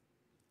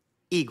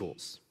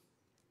 Eagles.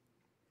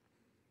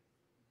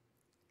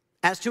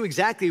 As to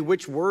exactly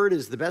which word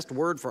is the best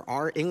word for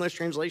our English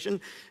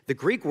translation, the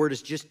Greek word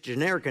is just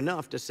generic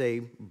enough to say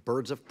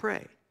birds of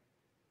prey.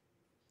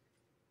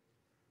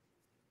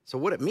 So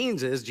what it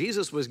means is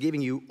Jesus was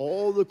giving you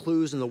all the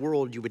clues in the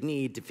world you would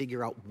need to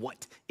figure out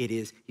what it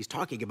is he's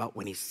talking about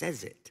when he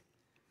says it.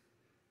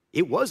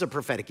 It was a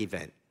prophetic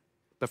event,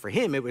 but for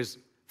him it was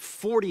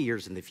 40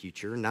 years in the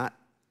future, not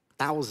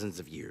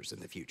thousands of years in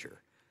the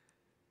future.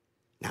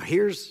 Now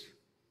here's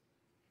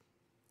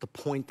the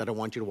point that I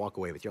want you to walk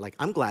away with. You're like,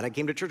 I'm glad I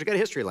came to church, I got a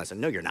history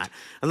lesson. No, you're not.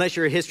 Unless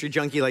you're a history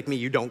junkie like me,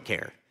 you don't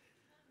care.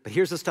 But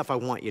here's the stuff I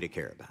want you to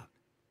care about.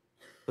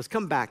 Let's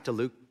come back to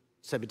Luke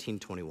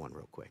 17:21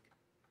 real quick.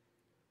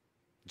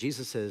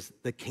 Jesus says,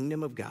 the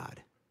kingdom of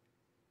God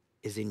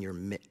is in your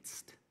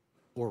midst,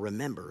 or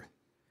remember,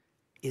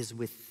 is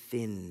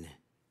within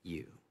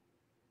you.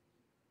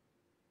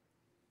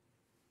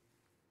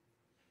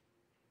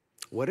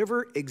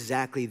 Whatever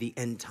exactly the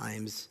end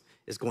times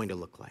is going to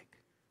look like.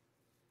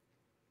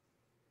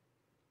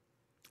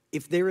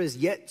 If there is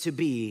yet to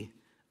be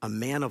a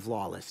man of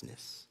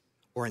lawlessness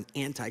or an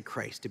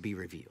antichrist to be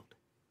revealed,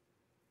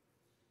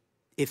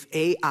 if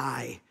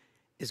AI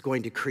is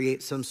going to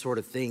create some sort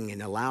of thing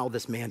and allow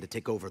this man to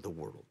take over the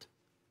world,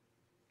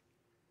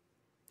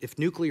 if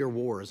nuclear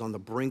war is on the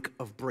brink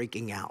of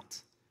breaking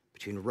out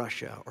between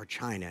Russia or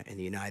China and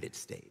the United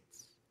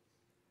States,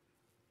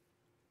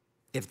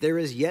 if there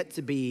is yet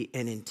to be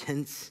an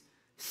intense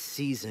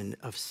season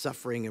of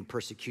suffering and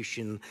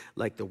persecution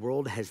like the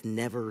world has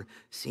never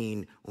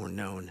seen or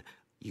known,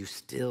 you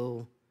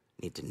still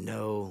need to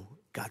know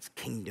God's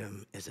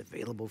kingdom is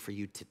available for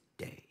you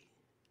today.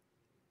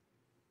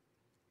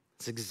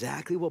 It's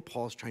exactly what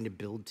Paul's trying to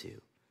build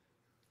to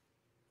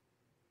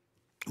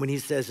when he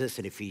says this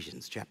in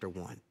Ephesians chapter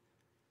 1.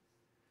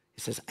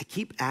 He says, I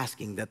keep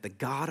asking that the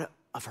God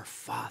of our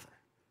Father,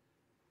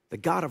 the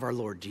God of our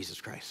Lord Jesus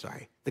Christ,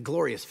 the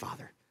glorious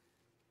Father,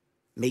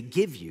 may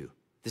give you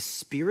the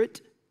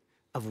Spirit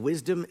of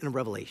wisdom and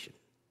revelation,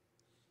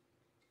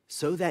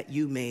 so that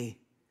you may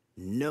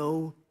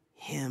know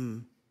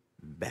him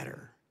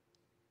better.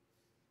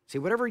 See,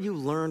 whatever you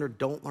learn or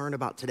don't learn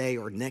about today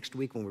or next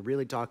week when we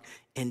really talk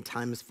end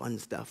times fun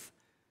stuff,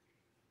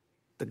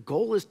 the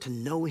goal is to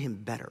know him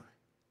better.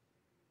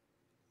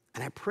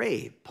 And I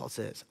pray, Paul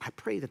says, I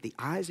pray that the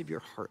eyes of your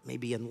heart may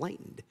be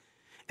enlightened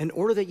in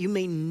order that you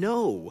may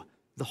know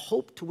the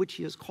hope to which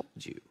he has called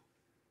you.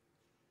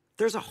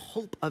 There's a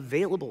hope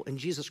available in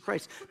Jesus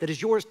Christ that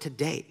is yours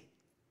today.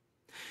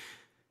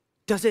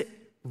 Does it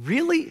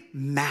really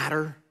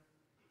matter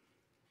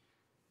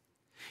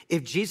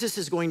if Jesus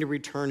is going to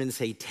return in,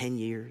 say, 10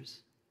 years?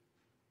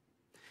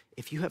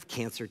 If you have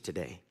cancer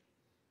today,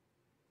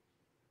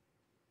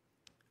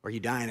 or you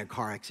die in a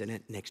car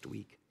accident next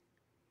week,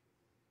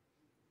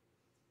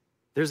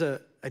 there's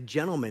a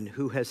gentleman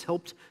who has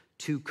helped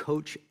to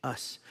coach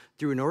us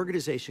through an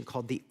organization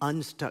called the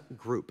Unstuck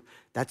Group.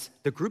 That's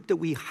the group that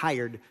we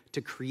hired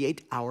to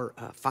create our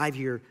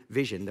 5-year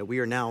vision that we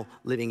are now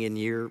living in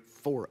year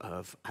 4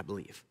 of, I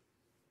believe.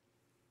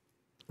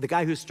 The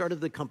guy who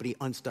started the company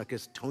Unstuck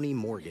is Tony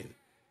Morgan.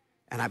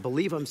 And I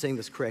believe I'm saying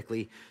this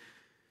correctly.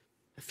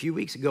 A few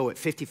weeks ago at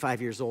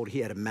 55 years old, he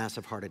had a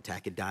massive heart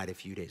attack and died a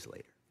few days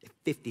later. At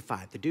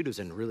 55, the dude was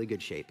in really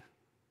good shape.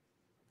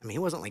 I mean, he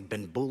wasn't like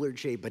Ben Bullard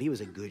shape, but he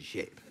was in good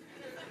shape.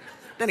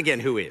 Then again,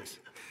 who is?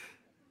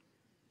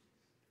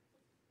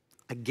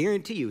 I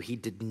guarantee you he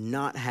did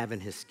not have in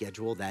his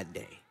schedule that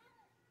day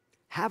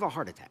have a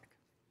heart attack.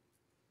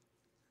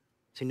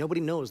 See,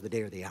 nobody knows the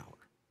day or the hour.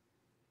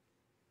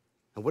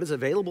 And what is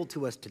available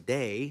to us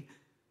today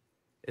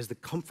is the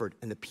comfort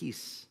and the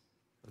peace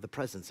of the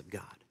presence of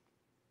God.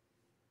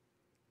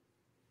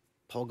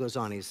 Paul goes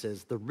on, he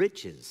says, the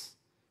riches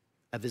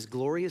of his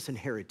glorious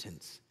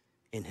inheritance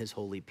in his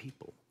holy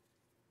people.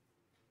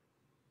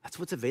 That's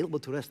what's available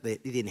to us.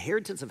 The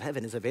inheritance of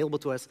heaven is available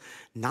to us,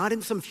 not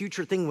in some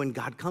future thing when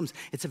God comes.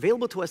 It's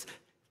available to us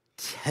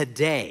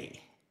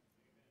today,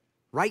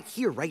 right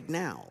here, right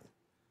now.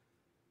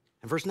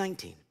 And verse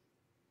 19,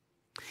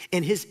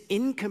 and his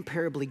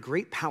incomparably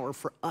great power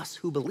for us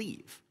who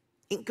believe,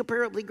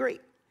 incomparably great.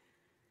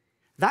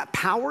 That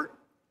power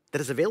that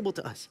is available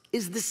to us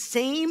is the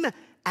same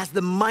as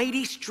the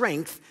mighty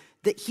strength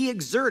that he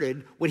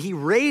exerted when he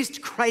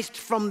raised Christ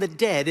from the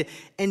dead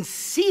and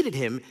seated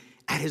him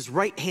at his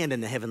right hand in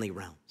the heavenly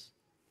realms.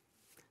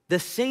 The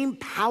same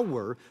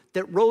power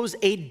that rose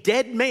a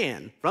dead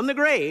man from the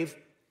grave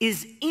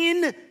is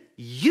in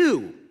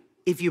you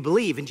if you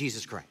believe in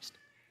Jesus Christ.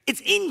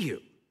 It's in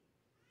you.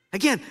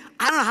 Again,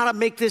 I don't know how to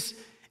make this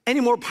any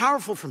more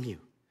powerful from you.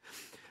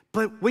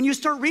 But when you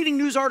start reading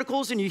news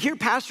articles and you hear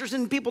pastors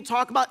and people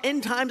talk about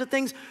end times and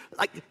things,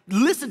 like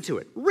listen to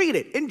it, read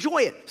it,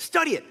 enjoy it,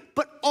 study it.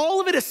 But all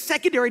of it is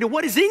secondary to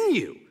what is in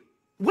you.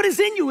 What is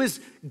in you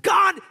is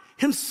God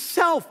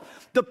himself.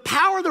 The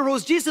power that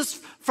rose Jesus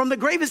from the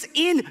grave is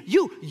in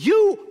you.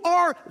 You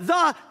are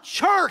the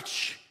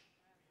church.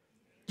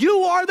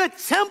 You are the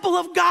temple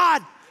of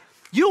God.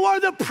 You are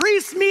the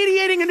priest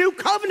mediating a new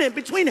covenant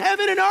between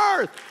heaven and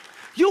earth.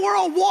 You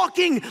are a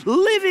walking,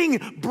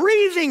 living,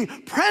 breathing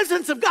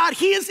presence of God.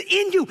 He is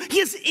in you. He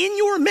is in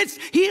your midst.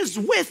 He is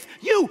with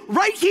you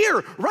right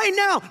here, right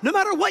now, no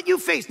matter what you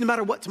face, no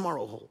matter what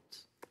tomorrow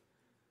holds.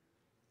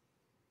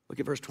 Look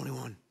at verse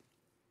 21.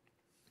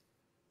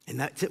 And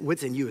that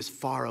what's in you is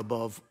far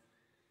above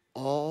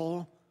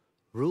all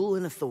rule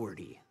and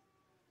authority,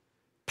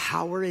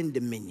 power and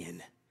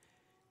dominion,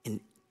 and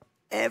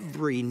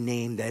every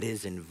name that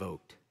is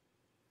invoked,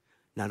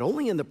 not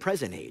only in the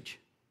present age,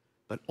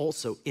 but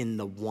also in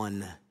the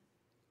one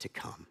to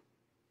come.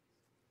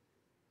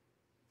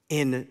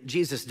 In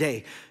Jesus'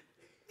 day,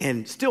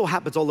 and still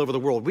happens all over the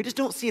world, we just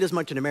don't see it as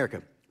much in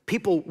America.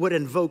 People would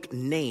invoke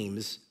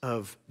names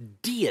of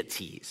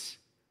deities,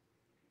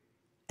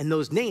 and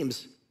those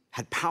names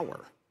had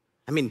power.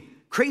 I mean,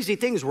 crazy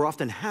things were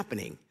often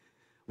happening.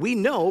 We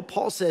know,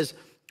 Paul says,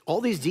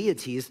 all these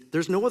deities,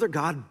 there's no other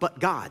God but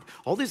God.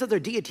 All these other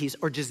deities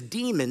are just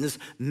demons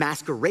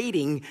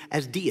masquerading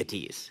as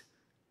deities.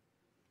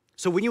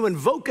 So when you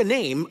invoke a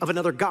name of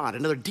another God,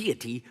 another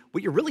deity,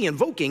 what you're really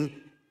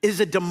invoking is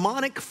a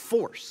demonic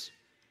force.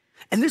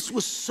 And this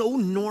was so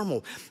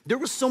normal. There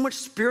was so much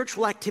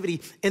spiritual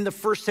activity in the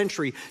first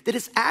century that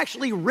it's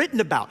actually written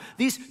about.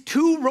 These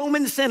 2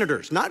 Roman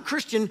senators, not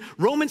Christian,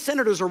 Roman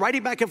senators are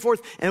writing back and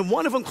forth, and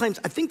one of them claims,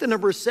 I think the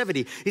number is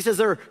 70. He says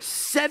there are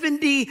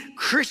 70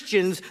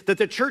 Christians that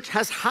the church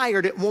has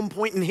hired at one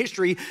point in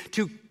history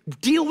to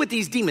deal with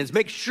these demons.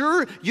 Make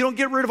sure you don't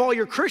get rid of all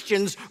your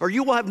Christians or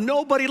you will have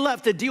nobody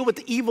left to deal with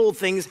the evil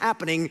things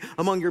happening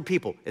among your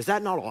people. Is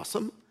that not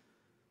awesome?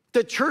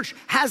 The church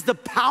has the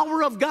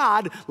power of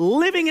God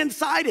living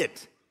inside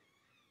it.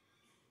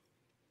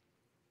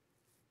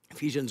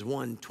 Ephesians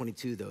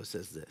 1:22, though,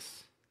 says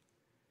this.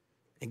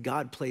 And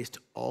God placed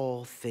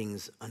all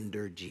things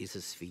under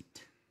Jesus'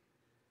 feet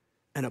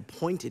and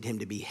appointed him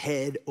to be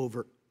head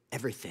over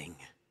everything.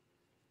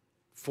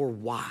 For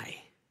why?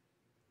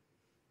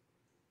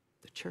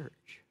 The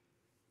church,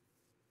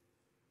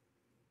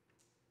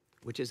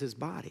 which is his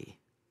body,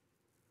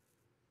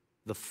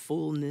 the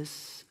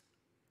fullness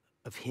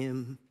of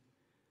him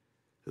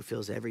who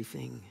fills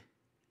everything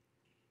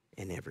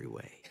in every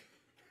way.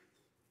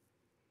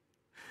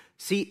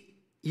 See,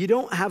 you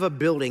don't have a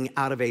building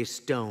out of a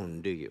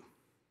stone, do you? It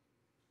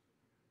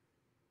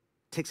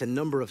takes a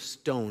number of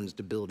stones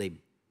to build a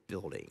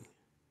building.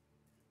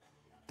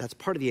 That's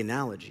part of the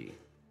analogy.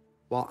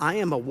 While I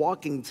am a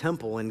walking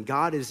temple and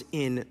God is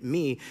in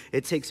me,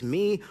 it takes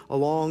me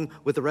along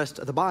with the rest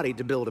of the body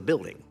to build a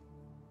building.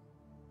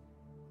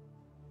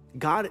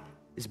 God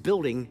is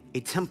building a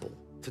temple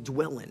to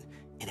dwell in,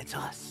 and it's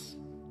us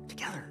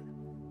together.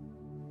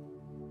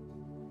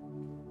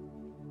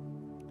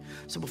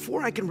 So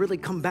before I can really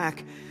come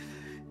back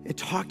and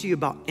talk to you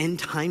about end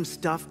time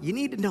stuff, you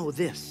need to know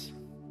this.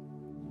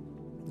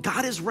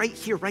 God is right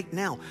here, right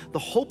now. The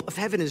hope of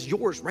heaven is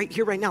yours right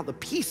here, right now. The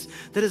peace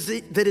that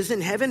is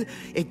in heaven,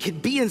 it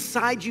could be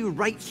inside you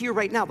right here,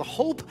 right now. The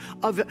hope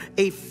of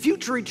a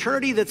future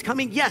eternity that's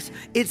coming, yes,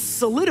 it's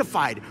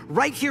solidified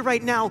right here,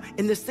 right now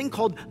in this thing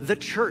called the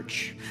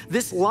church.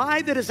 This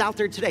lie that is out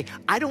there today,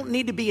 I don't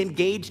need to be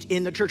engaged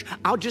in the church.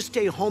 I'll just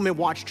stay home and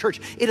watch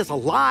church. It is a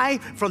lie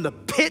from the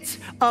pits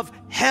of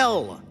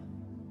hell.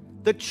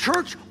 The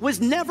church was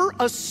never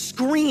a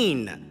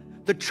screen.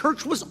 The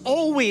church was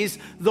always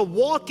the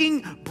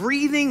walking,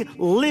 breathing,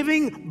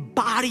 living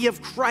body of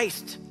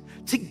Christ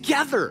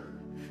together,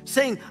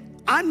 saying,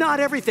 I'm not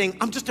everything.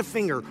 I'm just a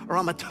finger, or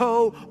I'm a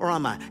toe, or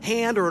I'm a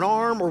hand, or an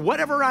arm, or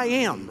whatever I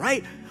am,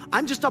 right?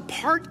 I'm just a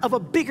part of a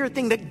bigger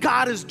thing that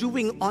God is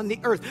doing on the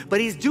earth.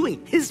 But he's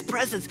doing, his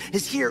presence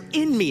is here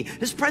in me.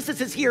 His presence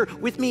is here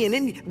with me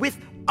and with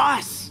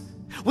us.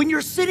 When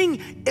you're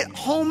sitting at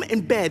home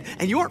in bed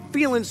and you aren't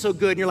feeling so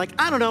good and you're like,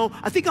 I don't know,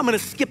 I think I'm gonna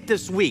skip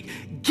this week.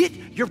 Get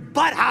your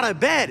butt out of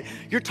bed.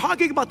 You're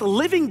talking about the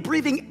living,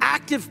 breathing,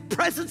 active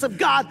presence of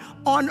God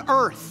on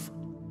earth.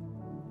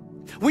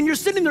 When you're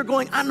sitting there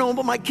going, I don't know,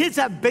 but my kids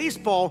have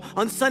baseball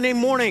on Sunday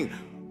morning.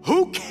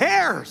 Who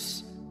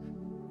cares?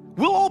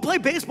 We'll all play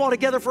baseball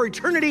together for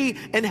eternity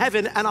in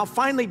heaven and I'll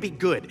finally be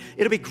good.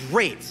 It'll be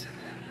great.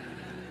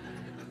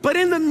 But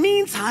in the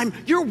meantime,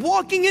 you're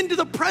walking into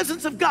the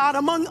presence of God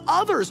among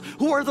others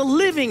who are the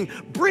living,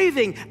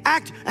 breathing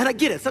act. And I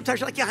get it. Sometimes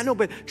you're like, yeah, I know,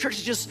 but church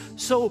is just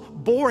so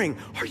boring.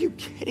 Are you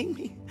kidding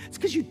me? It's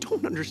because you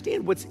don't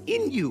understand what's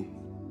in you.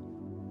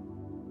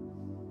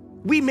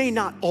 We may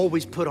not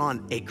always put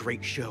on a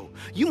great show.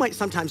 You might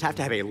sometimes have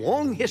to have a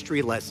long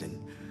history lesson.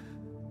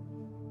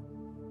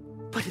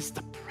 But it's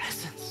the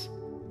presence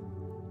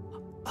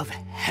of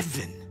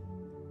heaven,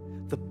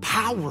 the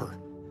power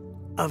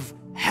of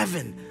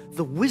heaven,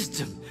 the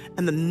wisdom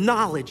and the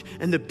knowledge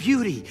and the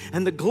beauty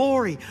and the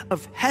glory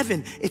of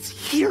heaven. It's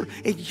here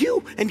in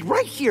you and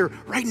right here,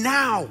 right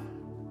now.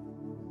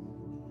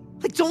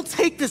 Like, don't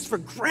take this for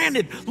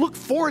granted. Look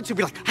forward to it.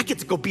 Be like, I get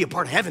to go be a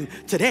part of heaven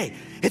today.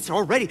 It's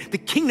already the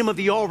kingdom of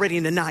the already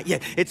and the not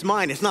yet. It's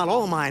mine. It's not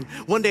all mine.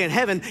 One day in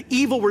heaven,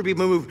 evil will be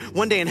removed.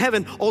 One day in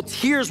heaven, all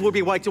tears will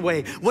be wiped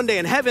away. One day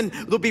in heaven,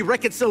 there'll be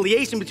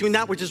reconciliation between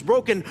that which is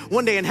broken.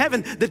 One day in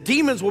heaven, the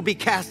demons will be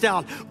cast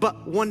out.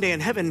 But one day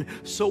in heaven,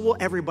 so will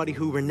everybody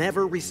who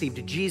never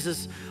received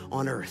Jesus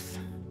on earth.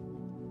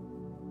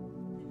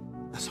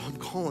 That's why I'm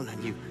calling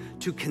on you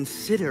to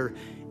consider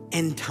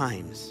end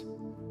times.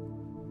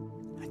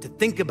 To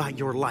think about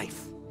your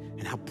life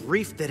and how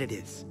brief that it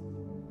is.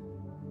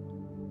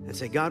 And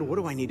say, God, what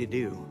do I need to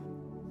do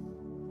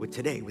with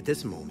today, with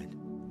this moment,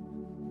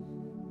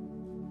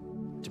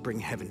 to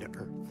bring heaven to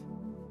earth?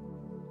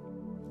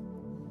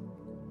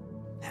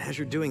 And as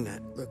you're doing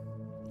that, look,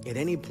 at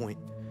any point,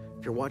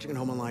 if you're watching at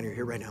home online, you're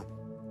here right now,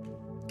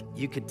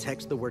 you could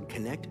text the word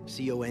CONNECT,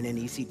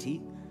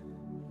 CONNECT,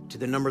 to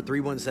the number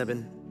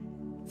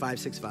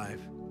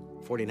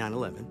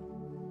 317-565-4911.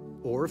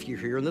 Or if you're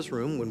here in this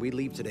room, when we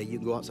leave today, you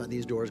can go outside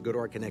these doors, go to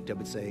our Connect Hub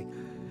and say,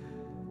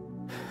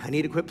 I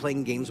need to quit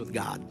playing games with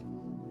God.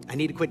 I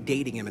need to quit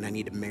dating him and I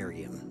need to marry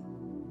him.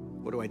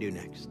 What do I do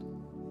next?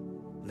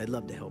 And I'd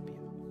love to help you.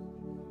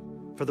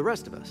 For the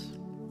rest of us,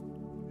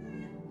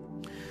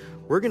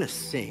 we're gonna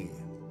sing.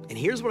 And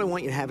here's what I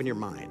want you to have in your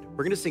mind.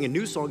 We're gonna sing a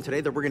new song today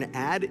that we're gonna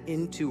add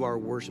into our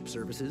worship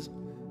services.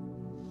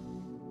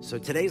 So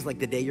today's like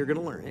the day you're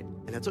gonna learn it.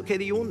 And that's okay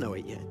that you won't know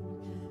it yet.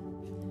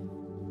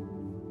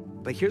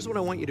 But here's what I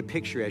want you to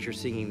picture as you're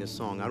singing this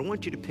song. I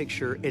want you to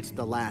picture it's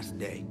the last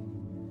day.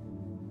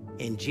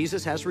 And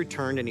Jesus has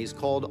returned and he's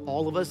called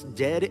all of us,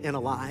 dead and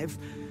alive,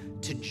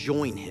 to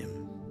join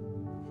him.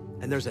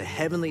 And there's a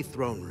heavenly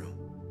throne room.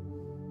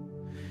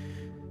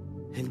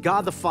 And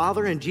God the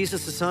Father and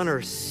Jesus the Son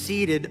are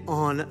seated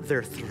on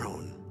their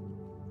throne.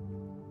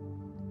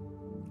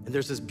 And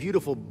there's this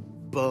beautiful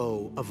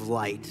bow of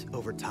light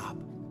over top.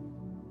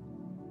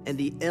 And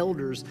the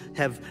elders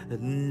have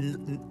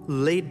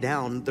laid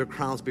down their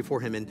crowns before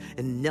him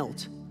and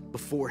knelt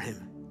before him.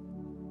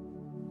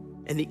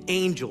 And the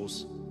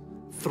angels,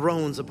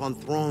 thrones upon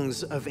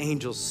thrones of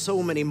angels,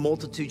 so many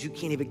multitudes, you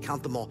can't even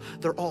count them all.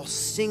 They're all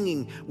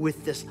singing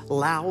with this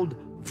loud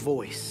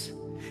voice.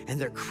 and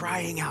they're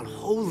crying out,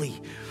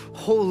 holy,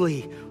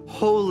 holy,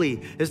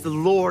 holy is the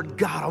Lord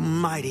God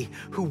Almighty,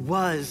 who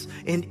was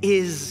and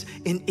is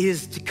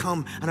to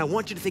come. And I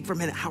want you to think for a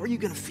minute, how are you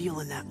gonna feel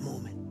in that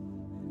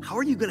moment? How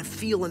are you gonna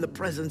feel in the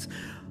presence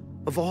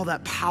of all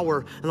that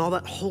power and all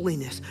that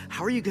holiness?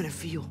 How are you gonna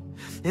feel?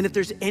 And if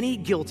there's any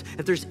guilt,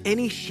 if there's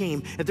any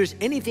shame, if there's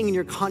anything in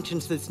your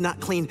conscience that's not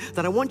clean,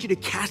 then I want you to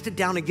cast it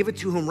down and give it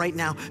to him right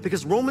now.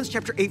 Because Romans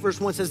chapter 8 verse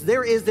 1 says,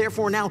 there is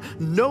therefore now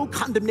no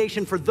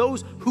condemnation for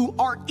those who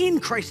are in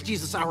Christ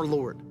Jesus our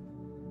Lord.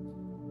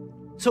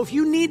 So if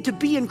you need to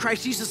be in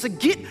Christ Jesus, then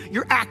get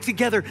your act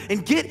together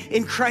and get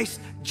in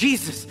Christ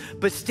Jesus.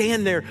 But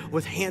stand there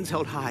with hands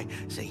held high,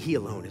 saying, he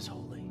alone is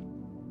holy.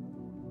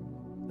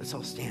 Let's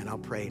all stand, I'll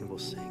pray and we'll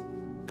sing.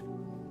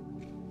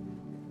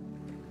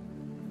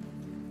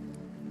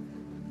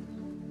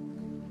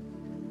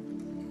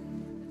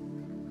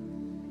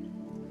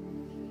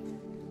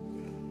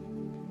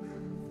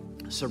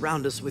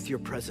 Surround us with your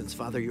presence,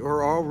 Father.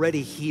 You're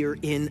already here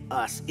in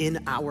us,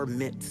 in our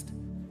midst.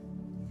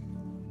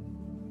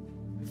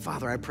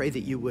 Father, I pray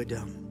that you would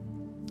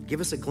give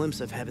us a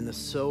glimpse of heaven that's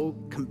so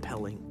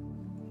compelling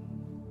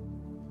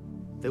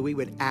that we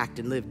would act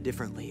and live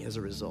differently as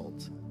a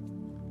result.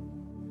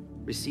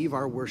 Receive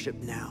our worship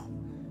now.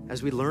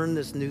 As we learn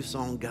this new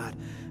song, God,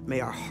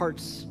 may our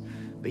hearts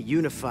be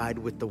unified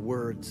with the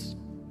words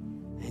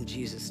in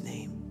Jesus'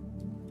 name.